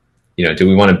 do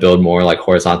we want to build more like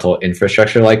horizontal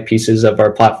infrastructure like pieces of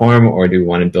our platform, or do we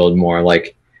want to build more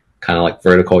like kind of like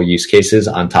vertical use cases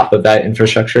on top of that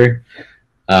infrastructure?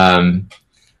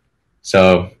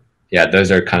 So yeah,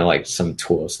 those are kind of like some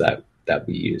tools that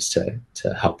we use to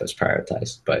help us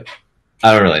prioritize, but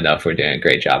I don't really know if we're doing a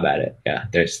great job at it. Yeah,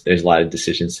 there's a lot of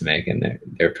decisions to make, and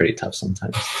they're pretty tough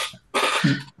sometimes.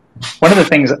 One of the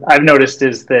things I've noticed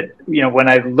is that, when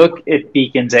I look at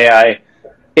Beacons.ai,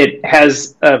 it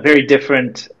has a very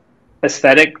different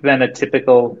aesthetic than a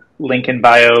typical link in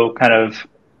bio kind of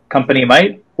company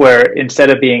might, where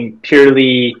instead of being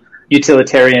purely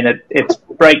utilitarian, it's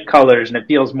bright colors and it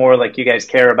feels more like you guys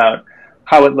care about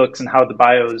how it looks and how the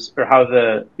bios or how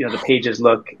the the pages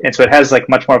look, and so it has like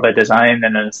much more of a design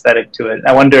and an aesthetic to it.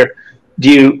 I wonder,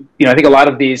 I think a lot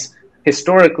of these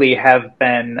historically have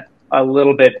been a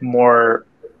little bit more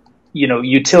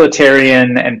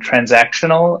utilitarian and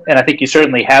transactional, and I think you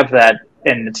certainly have that,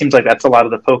 and it seems like that's a lot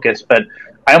of the focus. But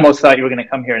I almost thought you were going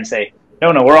to come here and say,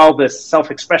 no, we're all this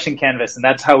self-expression canvas, and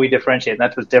that's how we differentiate, and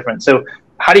that's what's different. So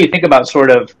how do you think about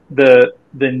sort of the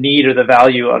need or the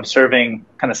value of serving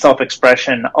kind of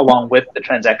self-expression along with the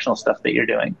transactional stuff that you're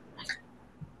doing?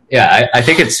 Yeah, I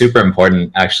think it's super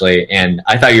important, actually. And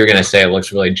I thought you were going to say it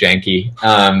looks really janky.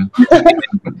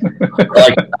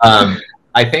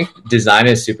 I think design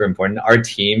is super important. Our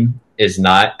team is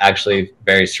not actually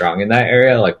very strong in that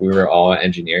area. Like, we were all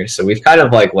engineers, so we've kind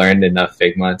of like learned enough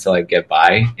Figma to like get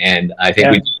by. And I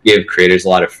think we give creators a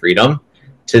lot of freedom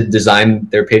to design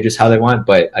their pages how they want.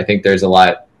 But I think there's a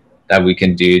lot that we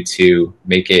can do to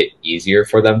make it easier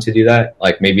for them to do that.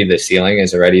 Like, maybe the ceiling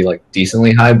is already like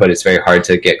decently high, but it's very hard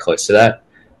to get close to that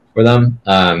for them.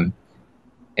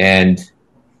 And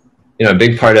a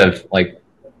big part of like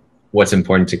what's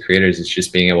important to creators is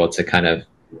just being able to kind of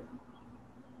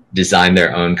design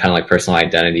their own kind of like personal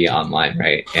identity online,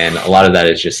 right? And a lot of that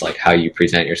is just like how you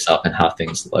present yourself and how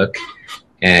things look.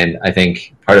 And I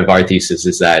think part of our thesis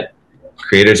is that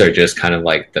creators are just kind of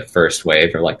like the first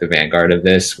wave or like the vanguard of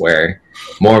this, where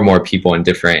more and more people in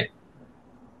different,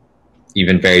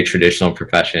 even very traditional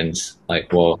professions,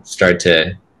 like, will start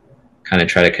to kind of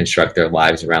try to construct their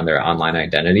lives around their online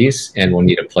identities, and will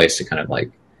need a place to kind of like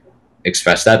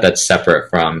express that that's separate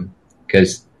from,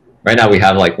 because right now we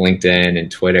have like LinkedIn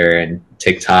and Twitter and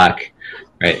TikTok,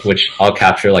 right, which all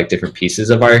capture like different pieces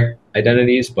of our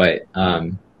identities. But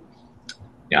I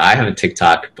have a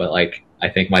TikTok, but like, I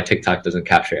think my TikTok doesn't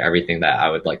capture everything that I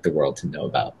would like the world to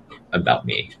know about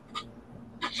me.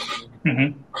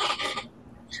 Mm-hmm.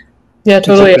 Yeah,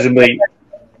 totally. So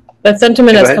that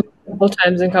sentiment has come up a couple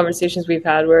times in conversations we've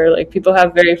had, where like people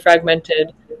have very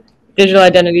fragmented digital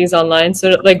identities online.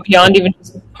 So like, beyond even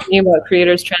just thinking about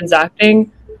creators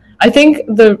transacting, I think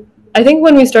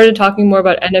when we started talking more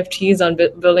about NFTs on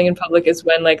building in public is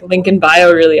when like link in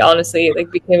bio really honestly like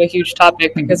became a huge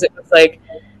topic, because it was like,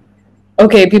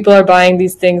 okay, people are buying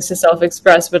these things to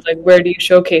self-express, but like, where do you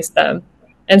showcase them?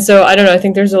 And so I don't know, I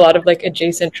think there's a lot of like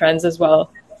adjacent trends as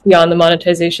well beyond the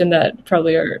monetization that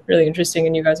probably are really interesting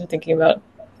and you guys are thinking about.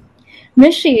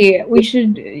 Mishy,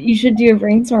 you should do a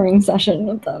brainstorming session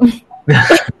with them.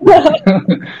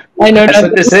 I know that's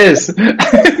what this is. Yeah.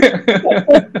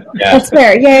 That's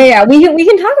fair. Yeah. We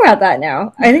can talk about that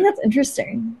now. I think that's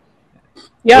interesting.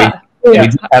 Yeah. We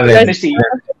do have an NFT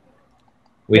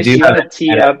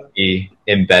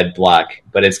embed block,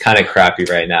 but it's kind of crappy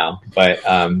right now. But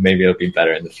maybe it'll be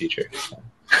better in the future.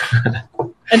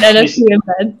 An NFT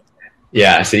embed?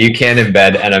 Yeah, so you can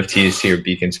embed NFTs to your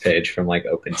Beacons page from like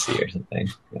OpenSea or something.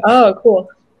 Yeah. Oh, cool.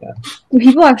 Yeah. Do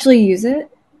people actually use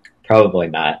it? Probably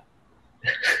not.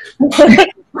 I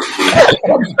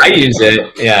use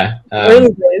it. Yeah. Early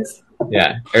days.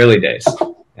 Yeah, early days.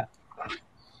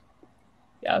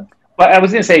 Yeah. Well, I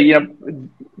was going to say,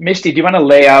 Mishti, do you want to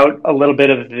lay out a little bit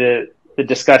of the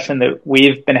discussion that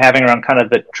we've been having around kind of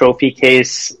the trophy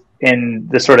case in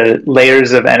the sort of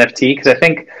layers of NFT? Because I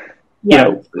think,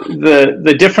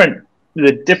 the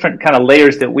different kind of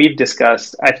layers that we've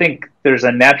discussed, I think there's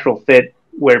a natural fit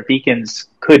where Beacons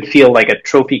could feel like a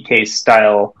trophy case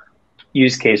style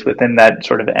use case within that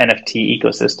sort of NFT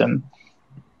ecosystem.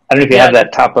 I don't know if you have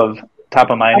that top of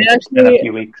mind. It's been a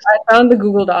few weeks. I found the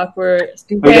Google Doc where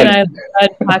Steve and I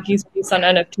had Packy's piece on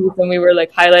NFTs, and we were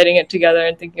like highlighting it together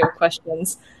and thinking of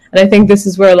questions. And I think this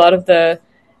is where a lot of the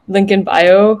link in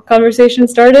bio conversation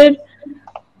started.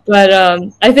 But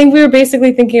I think we were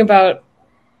basically thinking about,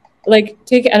 like,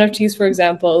 take NFTs, for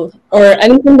example, or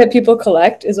anything that people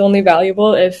collect is only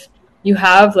valuable if you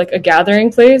have like a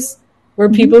gathering place where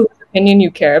people whose opinion you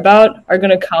care about are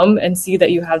going to come and see that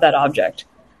you have that object.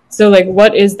 So like,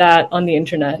 what is that on the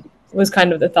internet was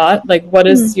kind of the thought. Like, what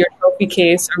is your trophy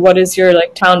case, or what is your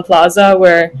like town plaza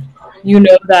where you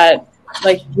know that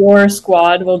like your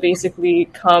squad will basically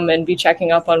come and be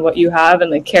checking up on what you have and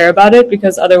like care about it,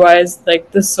 because otherwise like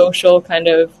the social kind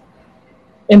of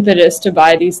impetus to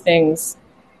buy these things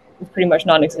is pretty much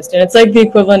non-existent. It's like the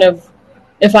equivalent of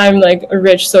if I'm like a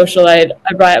rich socialite,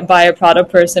 I buy a Prada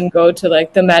purse and go to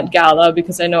like the Met Gala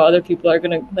because I know other people are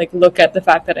going to like look at the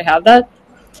fact that I have that.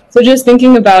 So just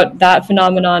thinking about that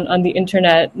phenomenon on the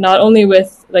internet, not only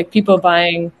with like people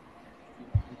buying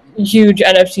huge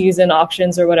NFTs in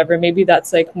auctions or whatever, maybe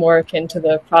that's like more akin to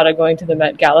the Prada going to the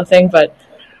Met Gala thing, but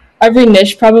every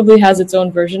niche probably has its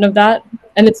own version of that.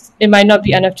 And it might not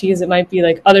be NFTs, it might be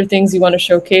like other things you want to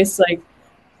showcase. Like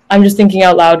I'm just thinking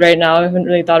out loud right now. I haven't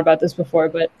really thought about this before,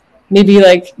 but maybe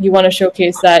like you want to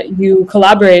showcase that you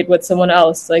collaborate with someone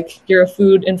else. Like you're a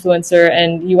food influencer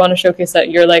and you want to showcase that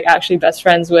you're like actually best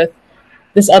friends with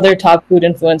this other top food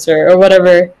influencer or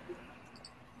whatever.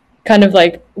 Kind of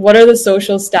like, what are the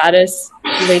social status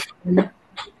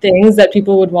things that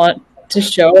people would want to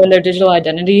show in their digital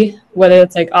identity, whether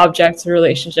it's like objects or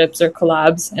relationships or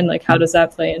collabs, and like how does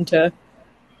that play into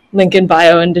link in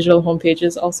bio and digital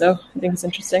homepages also? I think it's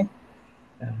interesting.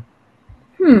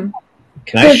 So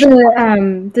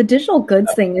the digital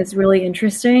goods thing is really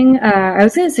interesting. I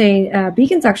was going to say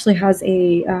Beacons actually has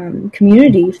a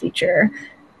community feature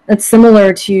that's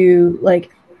similar to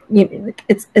like, you know,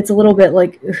 it's a little bit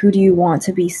like, who do you want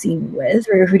to be seen with,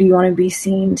 or who do you want to be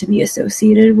seen to be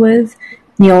associated with?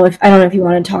 Neal, I don't know if you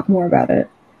want to talk more about it.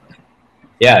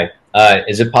 Yeah.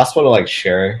 Is it possible to like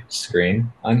share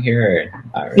screen on here?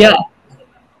 Or really?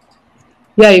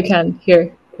 Yeah, you can.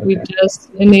 Here. Okay. We just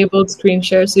enabled screen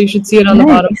share, so you should see it on the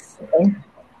bottom.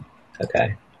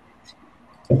 Okay.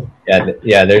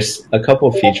 Yeah, there's a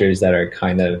couple features that are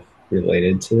kind of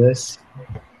related to this.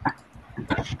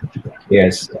 You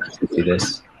guys see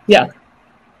this? Yeah.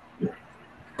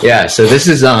 Yeah, so this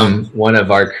is one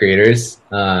of our creators,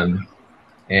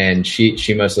 and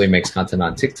she mostly makes content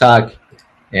on TikTok,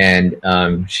 and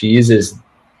she uses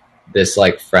this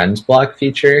like friends block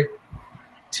feature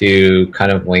to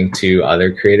kind of link to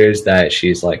other creators that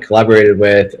she's like collaborated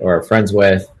with or friends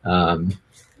with.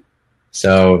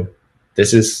 So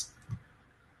this is,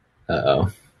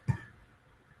 are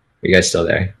you guys still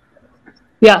there?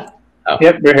 Yeah. Oh.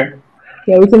 Yep, we're here.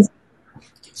 Yeah, we can.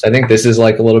 So I think this is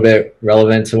like a little bit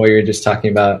relevant to what you're just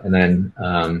talking about. And then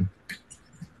on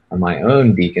my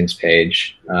own Beacons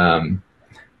page, I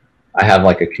have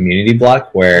like a community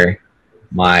block where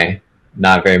my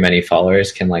not very many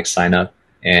followers can like sign up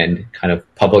and kind of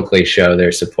publicly show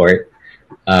their support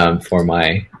for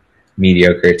my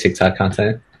mediocre TikTok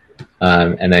content.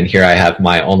 And then here I have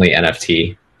my only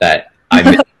NFT that I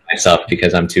made myself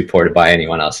because I'm too poor to buy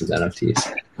anyone else's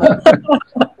NFTs.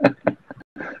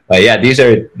 But yeah, these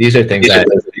are things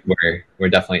that we're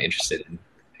definitely interested in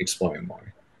exploring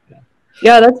more.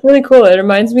 Yeah, that's really cool. It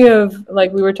reminds me of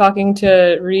like we were talking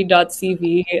to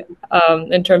read.cv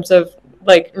in terms of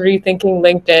like rethinking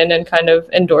LinkedIn and kind of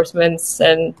endorsements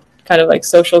and kind of like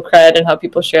social cred and how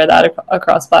people share that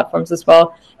across platforms as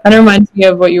well. Kind of reminds me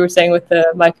of what you were saying with the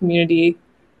My Community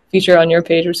feature on your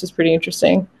page, which is pretty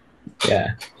interesting.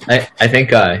 Yeah, I think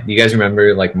you guys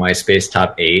remember like MySpace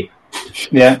Top 8?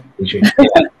 Yeah.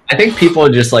 I think people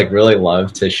just like really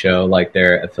love to show like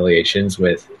their affiliations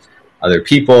with other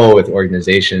people, with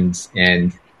organizations,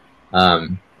 and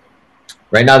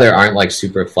right now there aren't like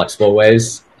super flexible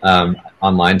ways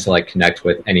online to like connect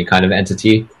with any kind of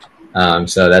entity.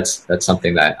 So that's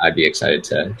something that I'd be excited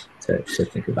to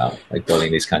think about, like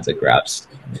building these kinds of graphs.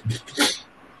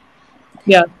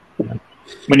 Yeah.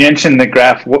 When you mention the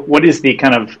graph, what is the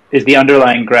is the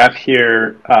underlying graph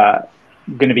here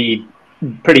going to be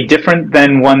pretty different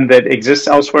than one that exists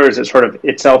elsewhere? Is it sort of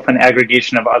itself an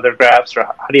aggregation of other graphs, or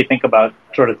how do you think about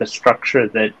sort of the structure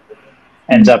that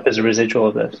ends up as a residual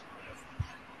of this?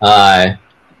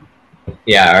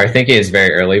 Yeah, our thinking is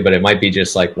very early, but it might be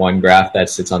just like one graph that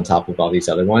sits on top of all these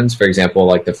other ones. For example,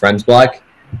 like the friends block,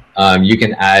 you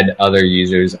can add other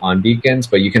users on Beacons,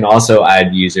 but you can also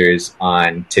add users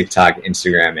on TikTok,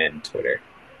 Instagram, and Twitter.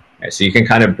 Right, so you can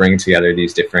kind of bring together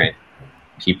these different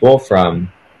people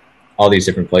from all these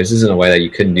different places in a way that you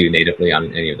couldn't do natively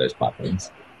on any of those platforms.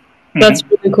 That's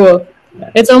really cool. Yeah.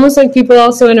 It's almost like people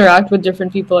also interact with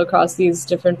different people across these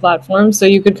different platforms. So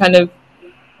you could kind of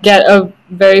get a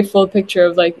very full picture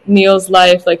of like Neal's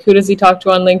life, like who does he talk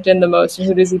to on LinkedIn the most and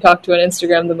who does he talk to on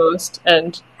Instagram the most.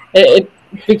 And it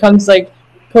becomes like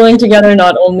pulling together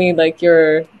not only like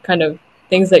your kind of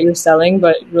things that you're selling,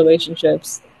 but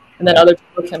relationships. And then other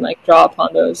people can like draw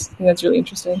upon those. I think that's really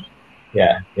interesting.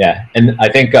 Yeah. And I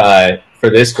think for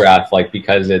this graph, like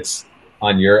because it's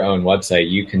on your own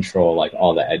website, you control like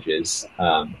all the edges,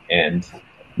 and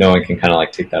no one can kind of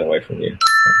like take that away from you.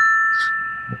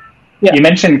 Yeah. You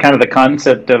mentioned kind of the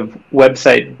concept of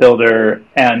website builder,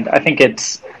 and I think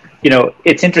it's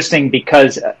interesting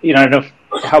because I don't know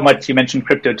how much you mentioned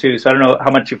crypto too, so I don't know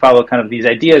how much you follow kind of these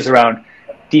ideas around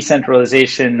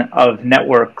decentralization of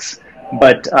networks,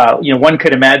 but one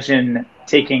could imagine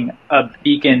taking a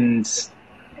Beacons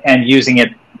and using it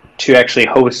to actually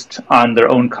host on their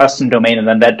own custom domain, and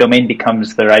then that domain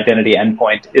becomes their identity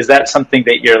endpoint. Is that something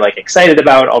that you're like excited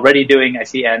about already doing? I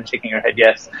see Anne shaking her head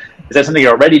yes. Is that something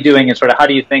you're already doing, and sort of how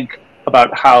do you think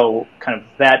about how kind of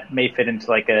that may fit into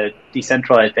like a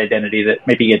decentralized identity that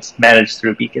maybe gets managed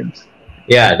through Beacons?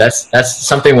 Yeah, that's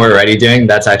something we're already doing.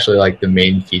 That's actually like the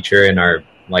main feature in our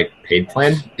like paid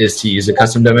plan is to use a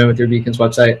custom domain with your Beacons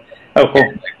website. Oh, cool.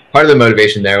 And, like, part of the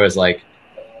motivation there was like,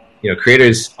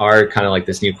 creators are kind of like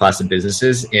this new class of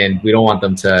businesses, and we don't want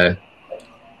them to.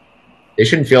 They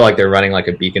shouldn't feel like they're running like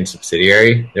a Beacon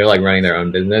subsidiary. They're like running their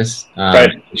own business.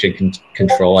 Right. They should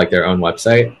control like their own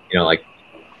website. Like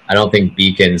I don't think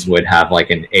Beacons would have like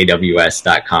an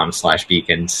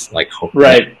aws.com/beacons like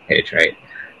right page, right?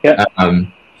 Yeah.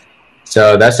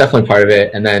 So that's definitely part of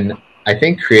it. And then I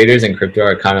think creators and crypto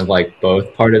are kind of like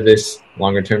both part of this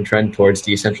longer term trend towards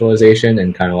decentralization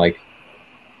and kind of like,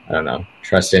 I don't know,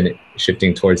 trust in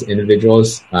shifting towards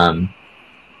individuals.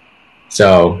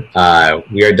 So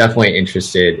we are definitely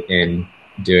interested in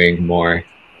doing more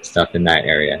stuff in that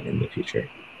area in the future.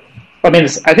 I mean,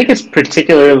 I think it's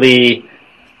particularly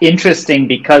interesting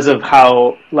because of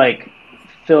how like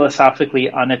philosophically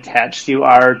unattached you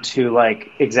are to like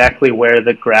exactly where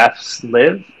the graphs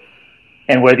live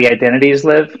and where the identities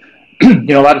live.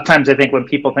 A lot of times I think when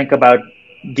people think about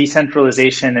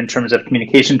decentralization in terms of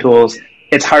communication tools,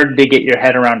 it's hard to get your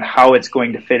head around how it's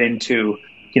going to fit into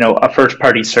a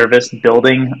first-party service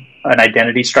building an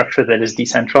identity structure that is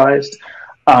decentralized.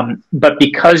 But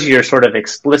because you're sort of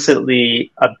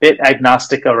explicitly a bit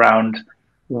agnostic around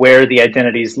where the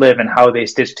identities live and how they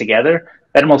stitch together,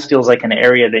 that almost feels like an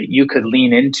area that you could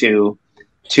lean into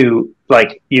to,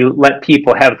 like, you let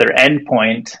people have their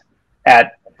endpoint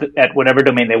at whatever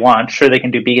domain they want. Sure, they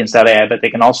can do Beacons.ai, but they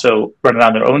can also run it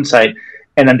on their own site.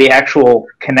 And then the actual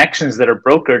connections that are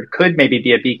brokered could maybe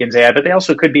be a Beacons.ai, but they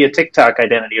also could be a TikTok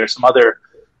identity or some other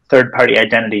third-party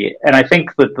identity. And I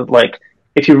think that, like,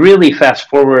 if you really fast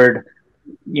forward,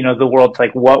 the world to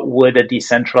like what would a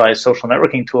decentralized social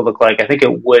networking tool look like, I think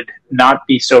it would not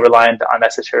be so reliant on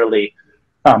necessarily,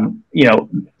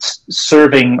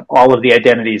 serving all of the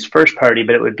identities first party,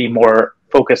 but it would be more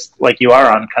focused, like you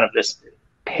are, on kind of this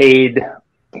paid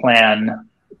plan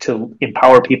to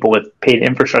empower people with paid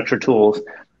infrastructure tools.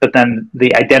 But then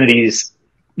the identities,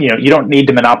 you don't need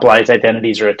to monopolize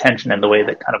identities or attention in the way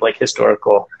that kind of like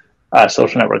historical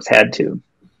social networks had to.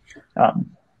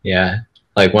 Yeah.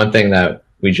 Like one thing that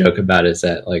we joke about is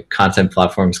that like content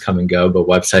platforms come and go, but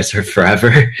websites are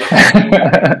forever.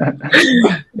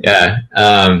 Yeah.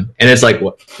 And it's like,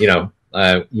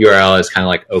 URL is kind of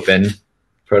like open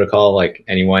protocol. Like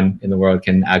anyone in the world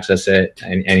can access it,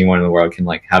 and anyone in the world can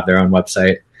like have their own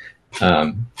website.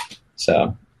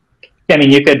 So. I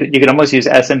mean, you could almost use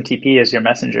SMTP as your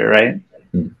messenger, right?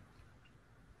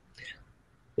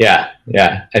 Yeah.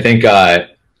 I think,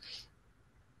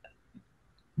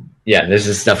 this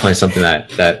is definitely something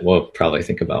that we'll probably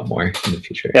think about more in the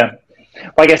future. Yeah.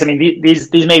 Well, I guess, I mean,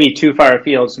 these may be too far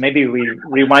afield, so maybe we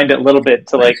rewind it a little bit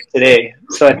to like today.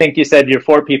 So I think you said you're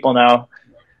 4 people now.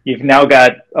 You've now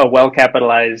got a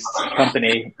well-capitalized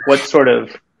company. What's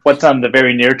on the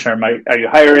very near term? Are you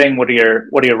hiring? What do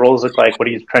your roles look like? What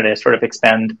are you trying to sort of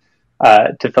expand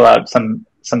to fill out some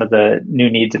of the new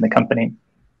needs in the company?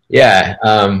 Yeah,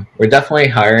 we're definitely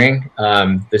hiring.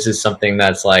 This is something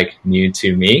that's like new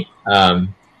to me.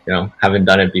 Haven't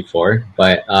done it before,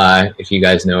 but if you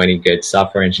guys know any good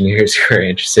software engineers who are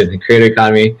interested in the creator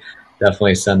economy,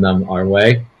 definitely send them our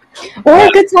way. Or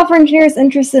good software engineers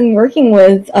interested in working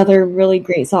with other really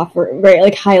great software, right?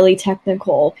 Like highly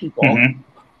technical people. Mm-hmm.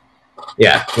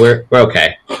 Yeah, we're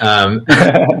okay.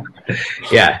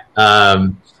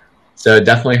 So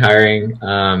definitely hiring.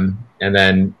 And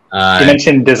then you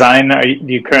mentioned design.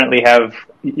 You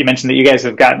mentioned that you guys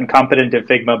have gotten competent at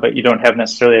Figma, but you don't have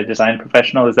necessarily a design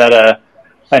professional. Is that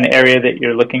an area that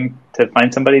you're looking to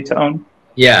find somebody to own?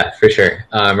 Yeah, for sure.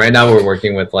 Right now we're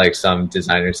working with like some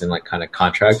designers in like kind of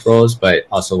contract roles, but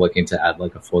also looking to add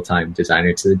like a full-time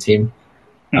designer to the team.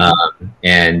 Mm-hmm.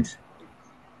 And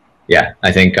yeah,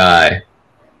 I think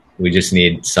we just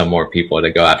need some more people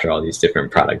to go after all these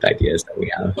different product ideas that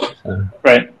we have. So.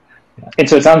 Right. Yeah. And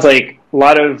so it sounds like a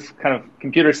lot of kind of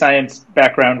computer science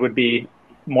background would be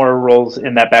more roles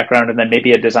in that background, and then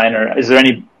maybe a designer. Is there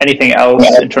anything else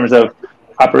in terms of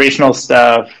operational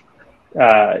stuff?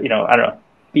 I don't know,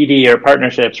 BD or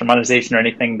partnerships or monetization or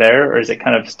anything there, or is it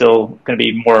kind of still going to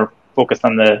be more focused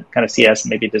on the kind of CS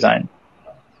and maybe design?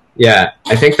 Yeah,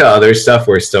 I think the other stuff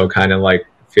we're still kind of like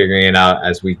figuring it out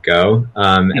as we go.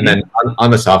 Mm-hmm. And then on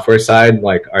the software side,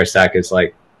 like our stack is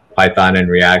like Python and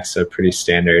React, so pretty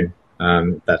standard.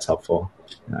 That's helpful.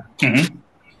 Yeah. Mm-hmm.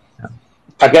 Yeah.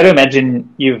 I've got to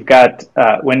imagine you've got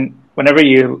whenever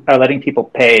you are letting people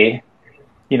pay,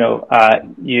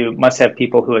 you must have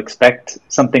people who expect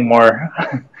something more,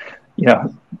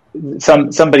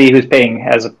 somebody who's paying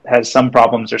has some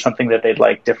problems or something that they'd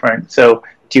like different. So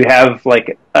do you have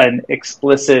like an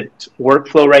explicit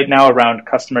workflow right now around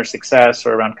customer success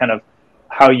or around kind of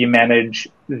how you manage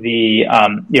the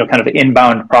kind of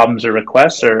inbound problems or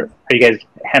requests, or are you guys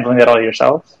handling that all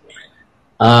yourselves?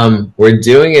 We're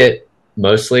doing it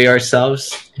mostly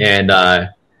ourselves, and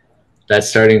that's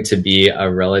starting to be a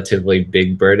relatively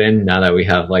big burden now that we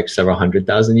have like several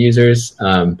 100,000 users.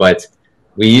 But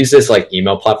we use this like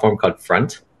email platform called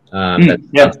Front.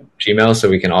 That's Gmail, so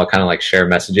we can all kind of like share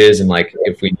messages, and like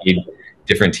if we need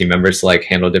different team members to like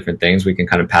handle different things, we can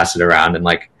kind of pass it around and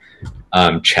like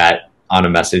chat on a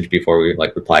message before we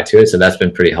like reply to it. So that's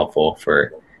been pretty helpful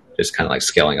for just kind of like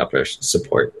scaling up our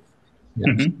support. Yeah.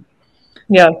 Mm-hmm.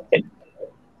 Yeah.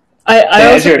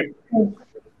 I also,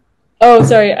 oh,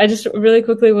 sorry. I just really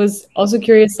quickly was also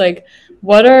curious, like,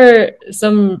 what are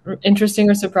some interesting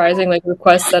or surprising like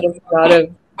requests that have come out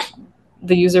of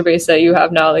the user base that you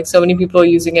have now? Like so many people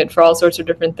using it for all sorts of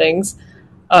different things.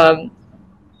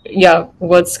 Yeah.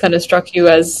 What's kind of struck you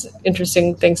as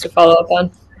interesting things to follow up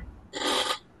on?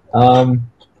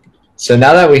 So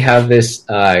now that we have this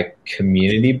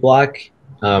community block,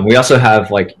 we also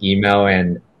have like email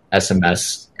and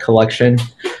SMS collection.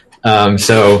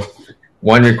 So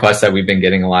one request that we've been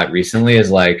getting a lot recently is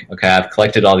like, okay, I've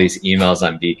collected all these emails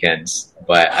on Beacons,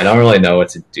 but I don't really know what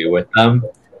to do with them.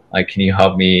 Like, can you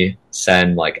help me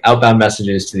send like outbound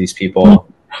messages to these people?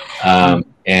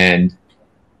 And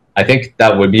I think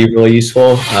that would be really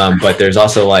useful. But there's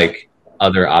also like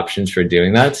other options for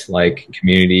doing that, like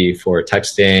community for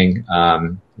texting,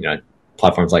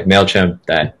 platforms like MailChimp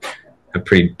that have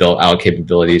pretty built out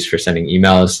capabilities for sending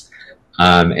emails.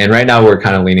 And right now we're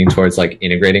kind of leaning towards like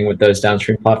integrating with those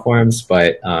downstream platforms,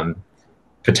 but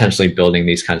potentially building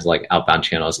these kinds of like outbound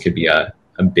channels could be a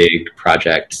big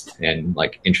project and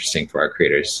like interesting for our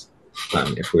creators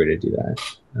if we were to do that.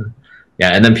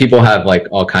 Yeah, and then people have like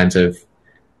all kinds of,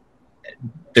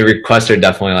 the requests are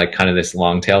definitely like kind of this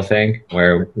long tail thing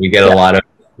where we get a lot of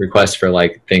requests for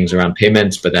like things around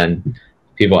payments, but then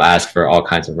people ask for all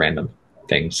kinds of random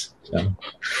things. So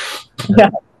yeah.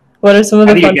 What are some of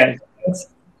the fun things?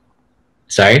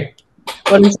 Sorry?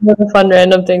 What are some of the fun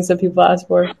random things that people ask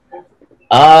for?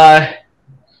 A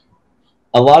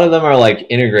lot of them are like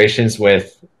integrations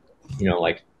with,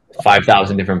 like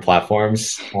 5,000 different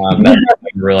platforms that I've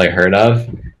never really heard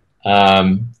of.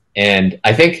 And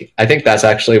I think that's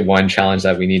actually one challenge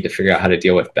that we need to figure out how to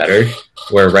deal with better,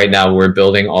 where right now we're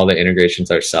building all the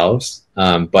integrations ourselves.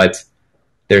 But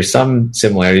there's some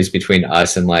similarities between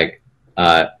us and like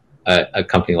a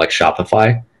company like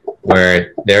Shopify,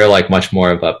 where they're like much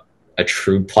more of a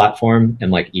true platform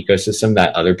and like ecosystem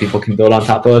that other people can build on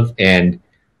top of. And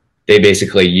they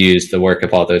basically use the work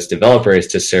of all those developers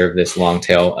to serve this long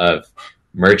tail of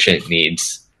merchant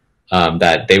needs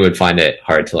that they would find it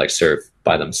hard to like serve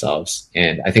by themselves.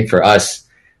 And I think for us,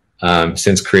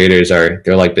 since creators they're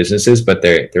like businesses, but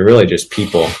they're really just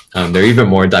people. They're even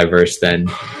more diverse than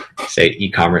say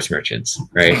e-commerce merchants,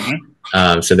 right?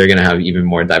 Mm-hmm. So they're going to have even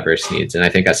more diverse needs. And I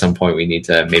think at some point we need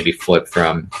to maybe flip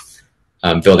from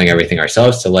building everything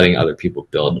ourselves to letting other people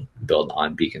build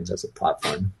on Beacons as a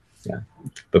platform. Yeah,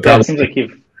 but probably, it seems like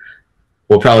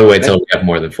we'll probably wait till we have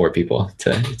more than 4 people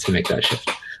to make that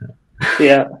shift.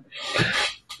 Yeah.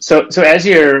 So as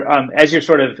you're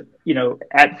sort of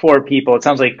at 4 people, it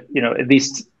sounds like at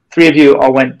least 3 of you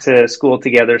all went to school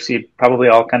together, so you're probably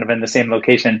all kind of in the same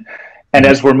location. And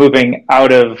as we're moving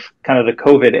out of kind of the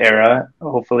COVID era,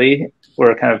 hopefully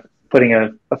we're kind of putting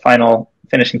a final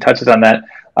finishing touches on that.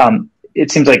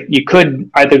 It seems like you could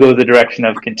either go the direction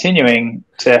of continuing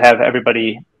to have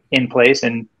everybody in place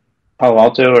in Palo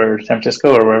Alto or San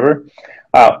Francisco or wherever,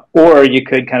 or you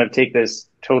could kind of take this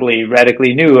totally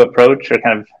radically new approach, or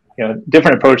kind of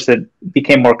different approach that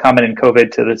became more common in COVID,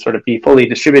 to sort of be fully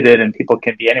distributed and people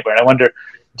can be anywhere. And I wonder,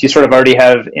 do you sort of already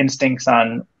have instincts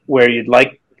on where you'd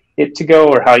like it to go,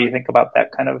 or how you think about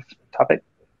that kind of topic?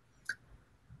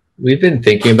 We've been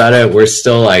thinking about it. We're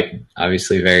still like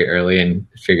obviously very early in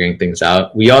figuring things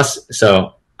out.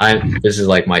 This is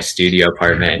like my studio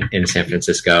apartment in San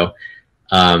Francisco.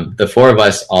 The 4 of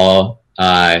us all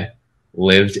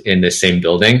lived in the same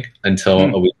building until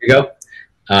a week ago.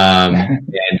 And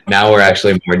now we're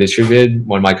actually more distributed.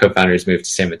 One of my co-founders moved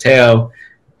to San Mateo.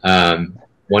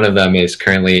 One of them is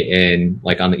currently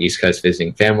on the East Coast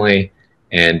visiting family,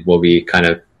 and we'll be kind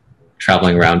of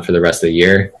traveling around for the rest of the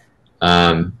year.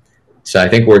 So I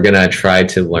think we're going to try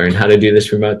to learn how to do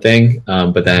this remote thing.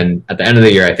 But then at the end of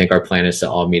the year, I think our plan is to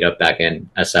all meet up back in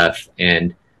SF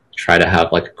and try to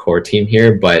have like a core team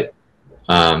here, but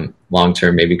long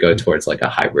term maybe go towards like a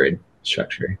hybrid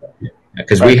structure.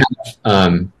 Because we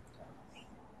have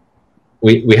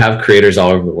we have creators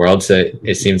all over the world, so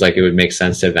it seems like it would make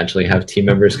sense to eventually have team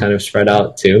members kind of spread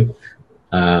out too.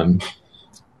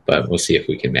 But we'll see if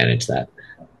we can manage that.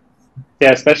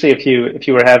 Yeah, especially if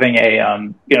you were having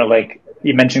a like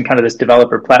you mentioned, kind of this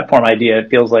developer platform idea. It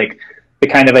feels like the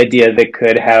kind of idea that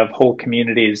could have whole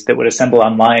communities that would assemble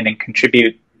online and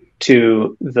contribute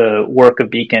to the work of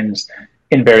Beacons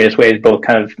in various ways, both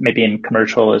kind of maybe in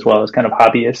commercial as well as kind of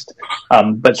hobbyist,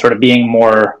 but sort of being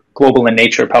more global in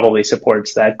nature probably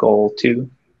supports that goal too.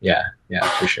 Yeah,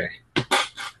 for sure.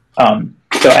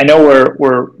 So I know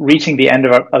we're reaching the end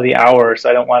of the hour, so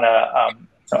I don't want to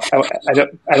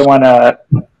I don't want to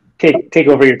take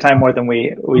over your time more than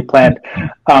we planned.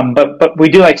 But we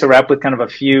do like to wrap with kind of a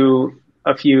few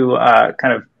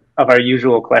kind of our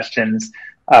usual questions,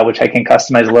 which I can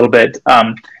customize a little bit.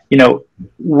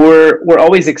 We're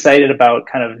always excited about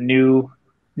kind of new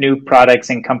products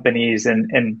and companies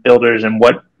and builders and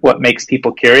what makes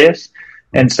people curious.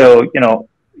 And so,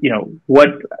 what,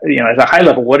 at a high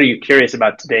level, what are you curious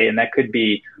about today? And that could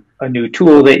be a new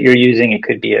tool that you're using. It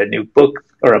could be a new book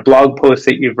or a blog post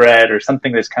that you've read, or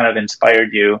something that's kind of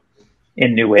inspired you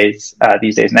in new ways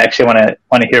these days. And actually, I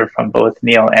want to hear from both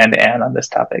Neal and Anne on this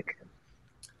topic.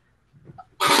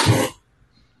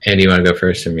 Andy, you want to go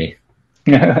first, or me?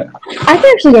 I can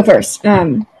actually go first.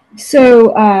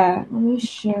 So let me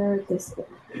share this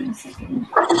in a second.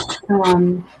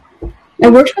 I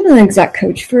worked with an exec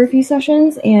coach for a few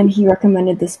sessions, and he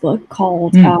recommended this book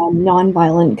called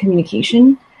Nonviolent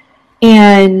Communication.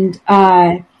 And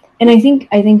I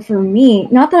think for me,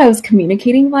 not that I was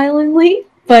communicating violently,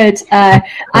 but I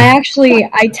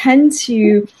tend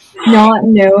to not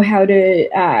know how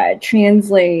to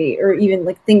translate or even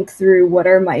like think through what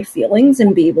are my feelings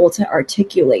and be able to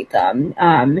articulate them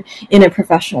in a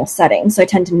professional setting. So I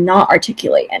tend to not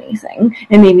articulate anything,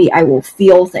 and maybe I will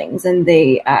feel things, and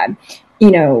they end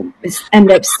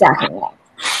up stacking up.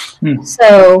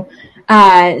 So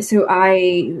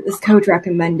this coach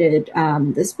recommended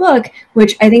this book,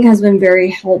 which I think has been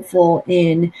very helpful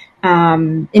in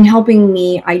helping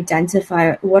me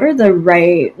identify what are the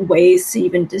right ways to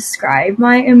even describe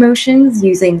my emotions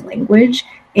using language.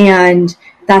 And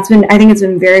I think it's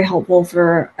been very helpful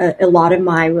for a lot of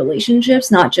my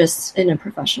relationships, not just in a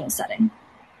professional setting.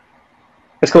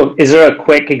 That's cool. Is there a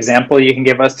quick example you can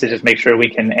give us to just make sure we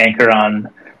can anchor on,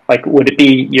 like, would it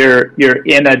be you're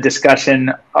in a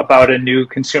discussion about a new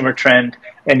consumer trend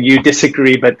and you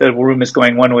disagree, but the room is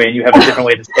going one way and you have a different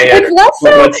way to say it? It's less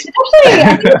so. I think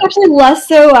it's actually less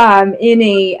so in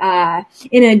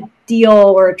a deal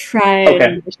or a trend,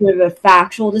 okay, sort of a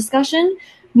factual discussion.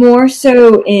 More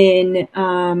so in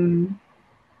how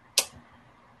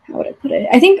would I put it?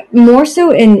 I think more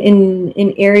so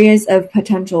in areas of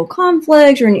potential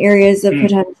conflict or in areas of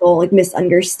potential like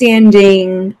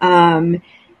misunderstanding,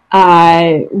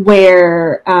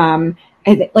 where I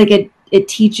think like it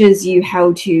teaches you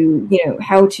how to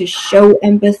show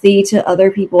empathy to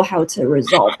other people, how to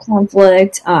resolve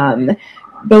conflict,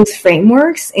 both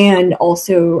frameworks and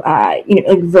also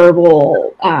like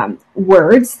verbal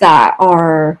words that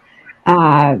are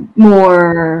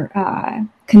more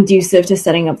conducive to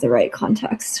setting up the right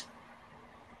context.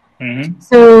 Mm-hmm.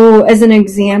 So as an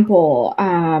example,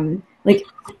 maybe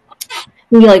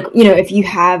if you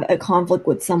have a conflict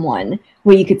with someone,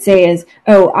 what you could say is,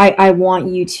 oh, I want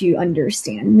you to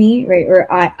understand me, right? Or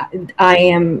I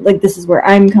am, like, this is where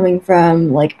I'm coming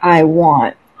from, like, I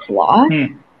want blah.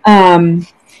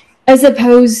 As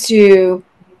opposed to,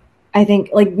 I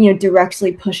think, like,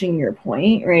 directly pushing your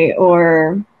point, right?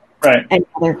 Or any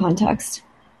other context.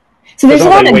 So there's a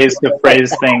lot of ways to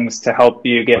phrase things to help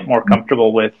you get more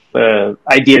comfortable with the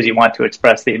ideas you want to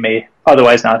express that you may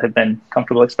otherwise not have been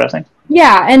comfortable expressing.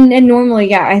 Yeah, and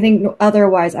normally, I think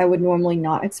otherwise I would normally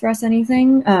not express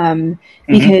anything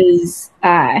because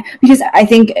I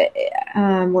think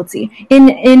let's see,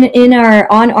 in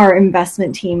our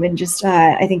investment team, and just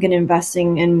I think in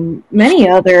investing in many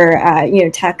other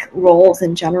tech roles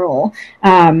in general,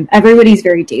 everybody's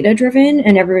very data driven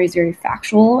and everybody's very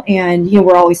factual, and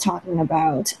we're always talking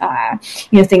about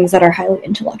things that are highly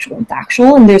intellectual and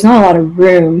factual, and there's not a lot of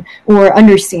room or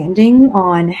understanding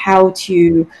on how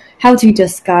to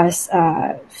discuss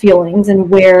feelings and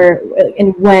where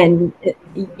and when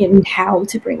and how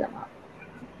to bring them up.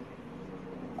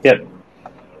 Yep.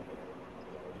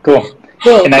 Cool.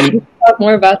 And then, you should talk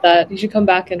more about that. You should come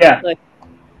back and it's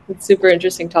a super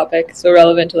interesting topic, so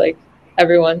relevant to like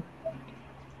everyone.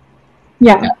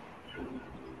 Yeah.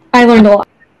 I learned a lot.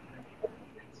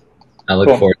 I look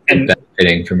forward to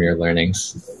benefiting from your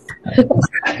learnings.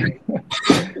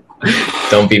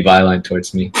 Don't be violent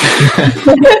towards me.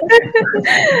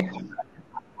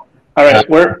 All right,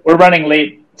 we're running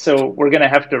late, so we're gonna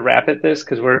have to wrap it this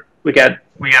because we got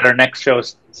our next show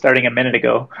starting a minute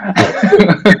ago.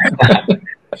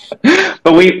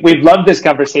 But we've loved this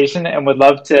conversation and would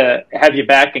love to have you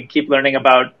back and keep learning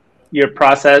about your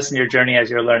process and your journey as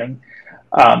you're learning.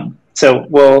 So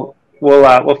we'll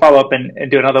follow up and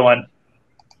do another one.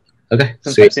 Okay,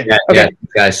 sweet. Yeah, okay.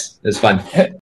 guys, it was fun.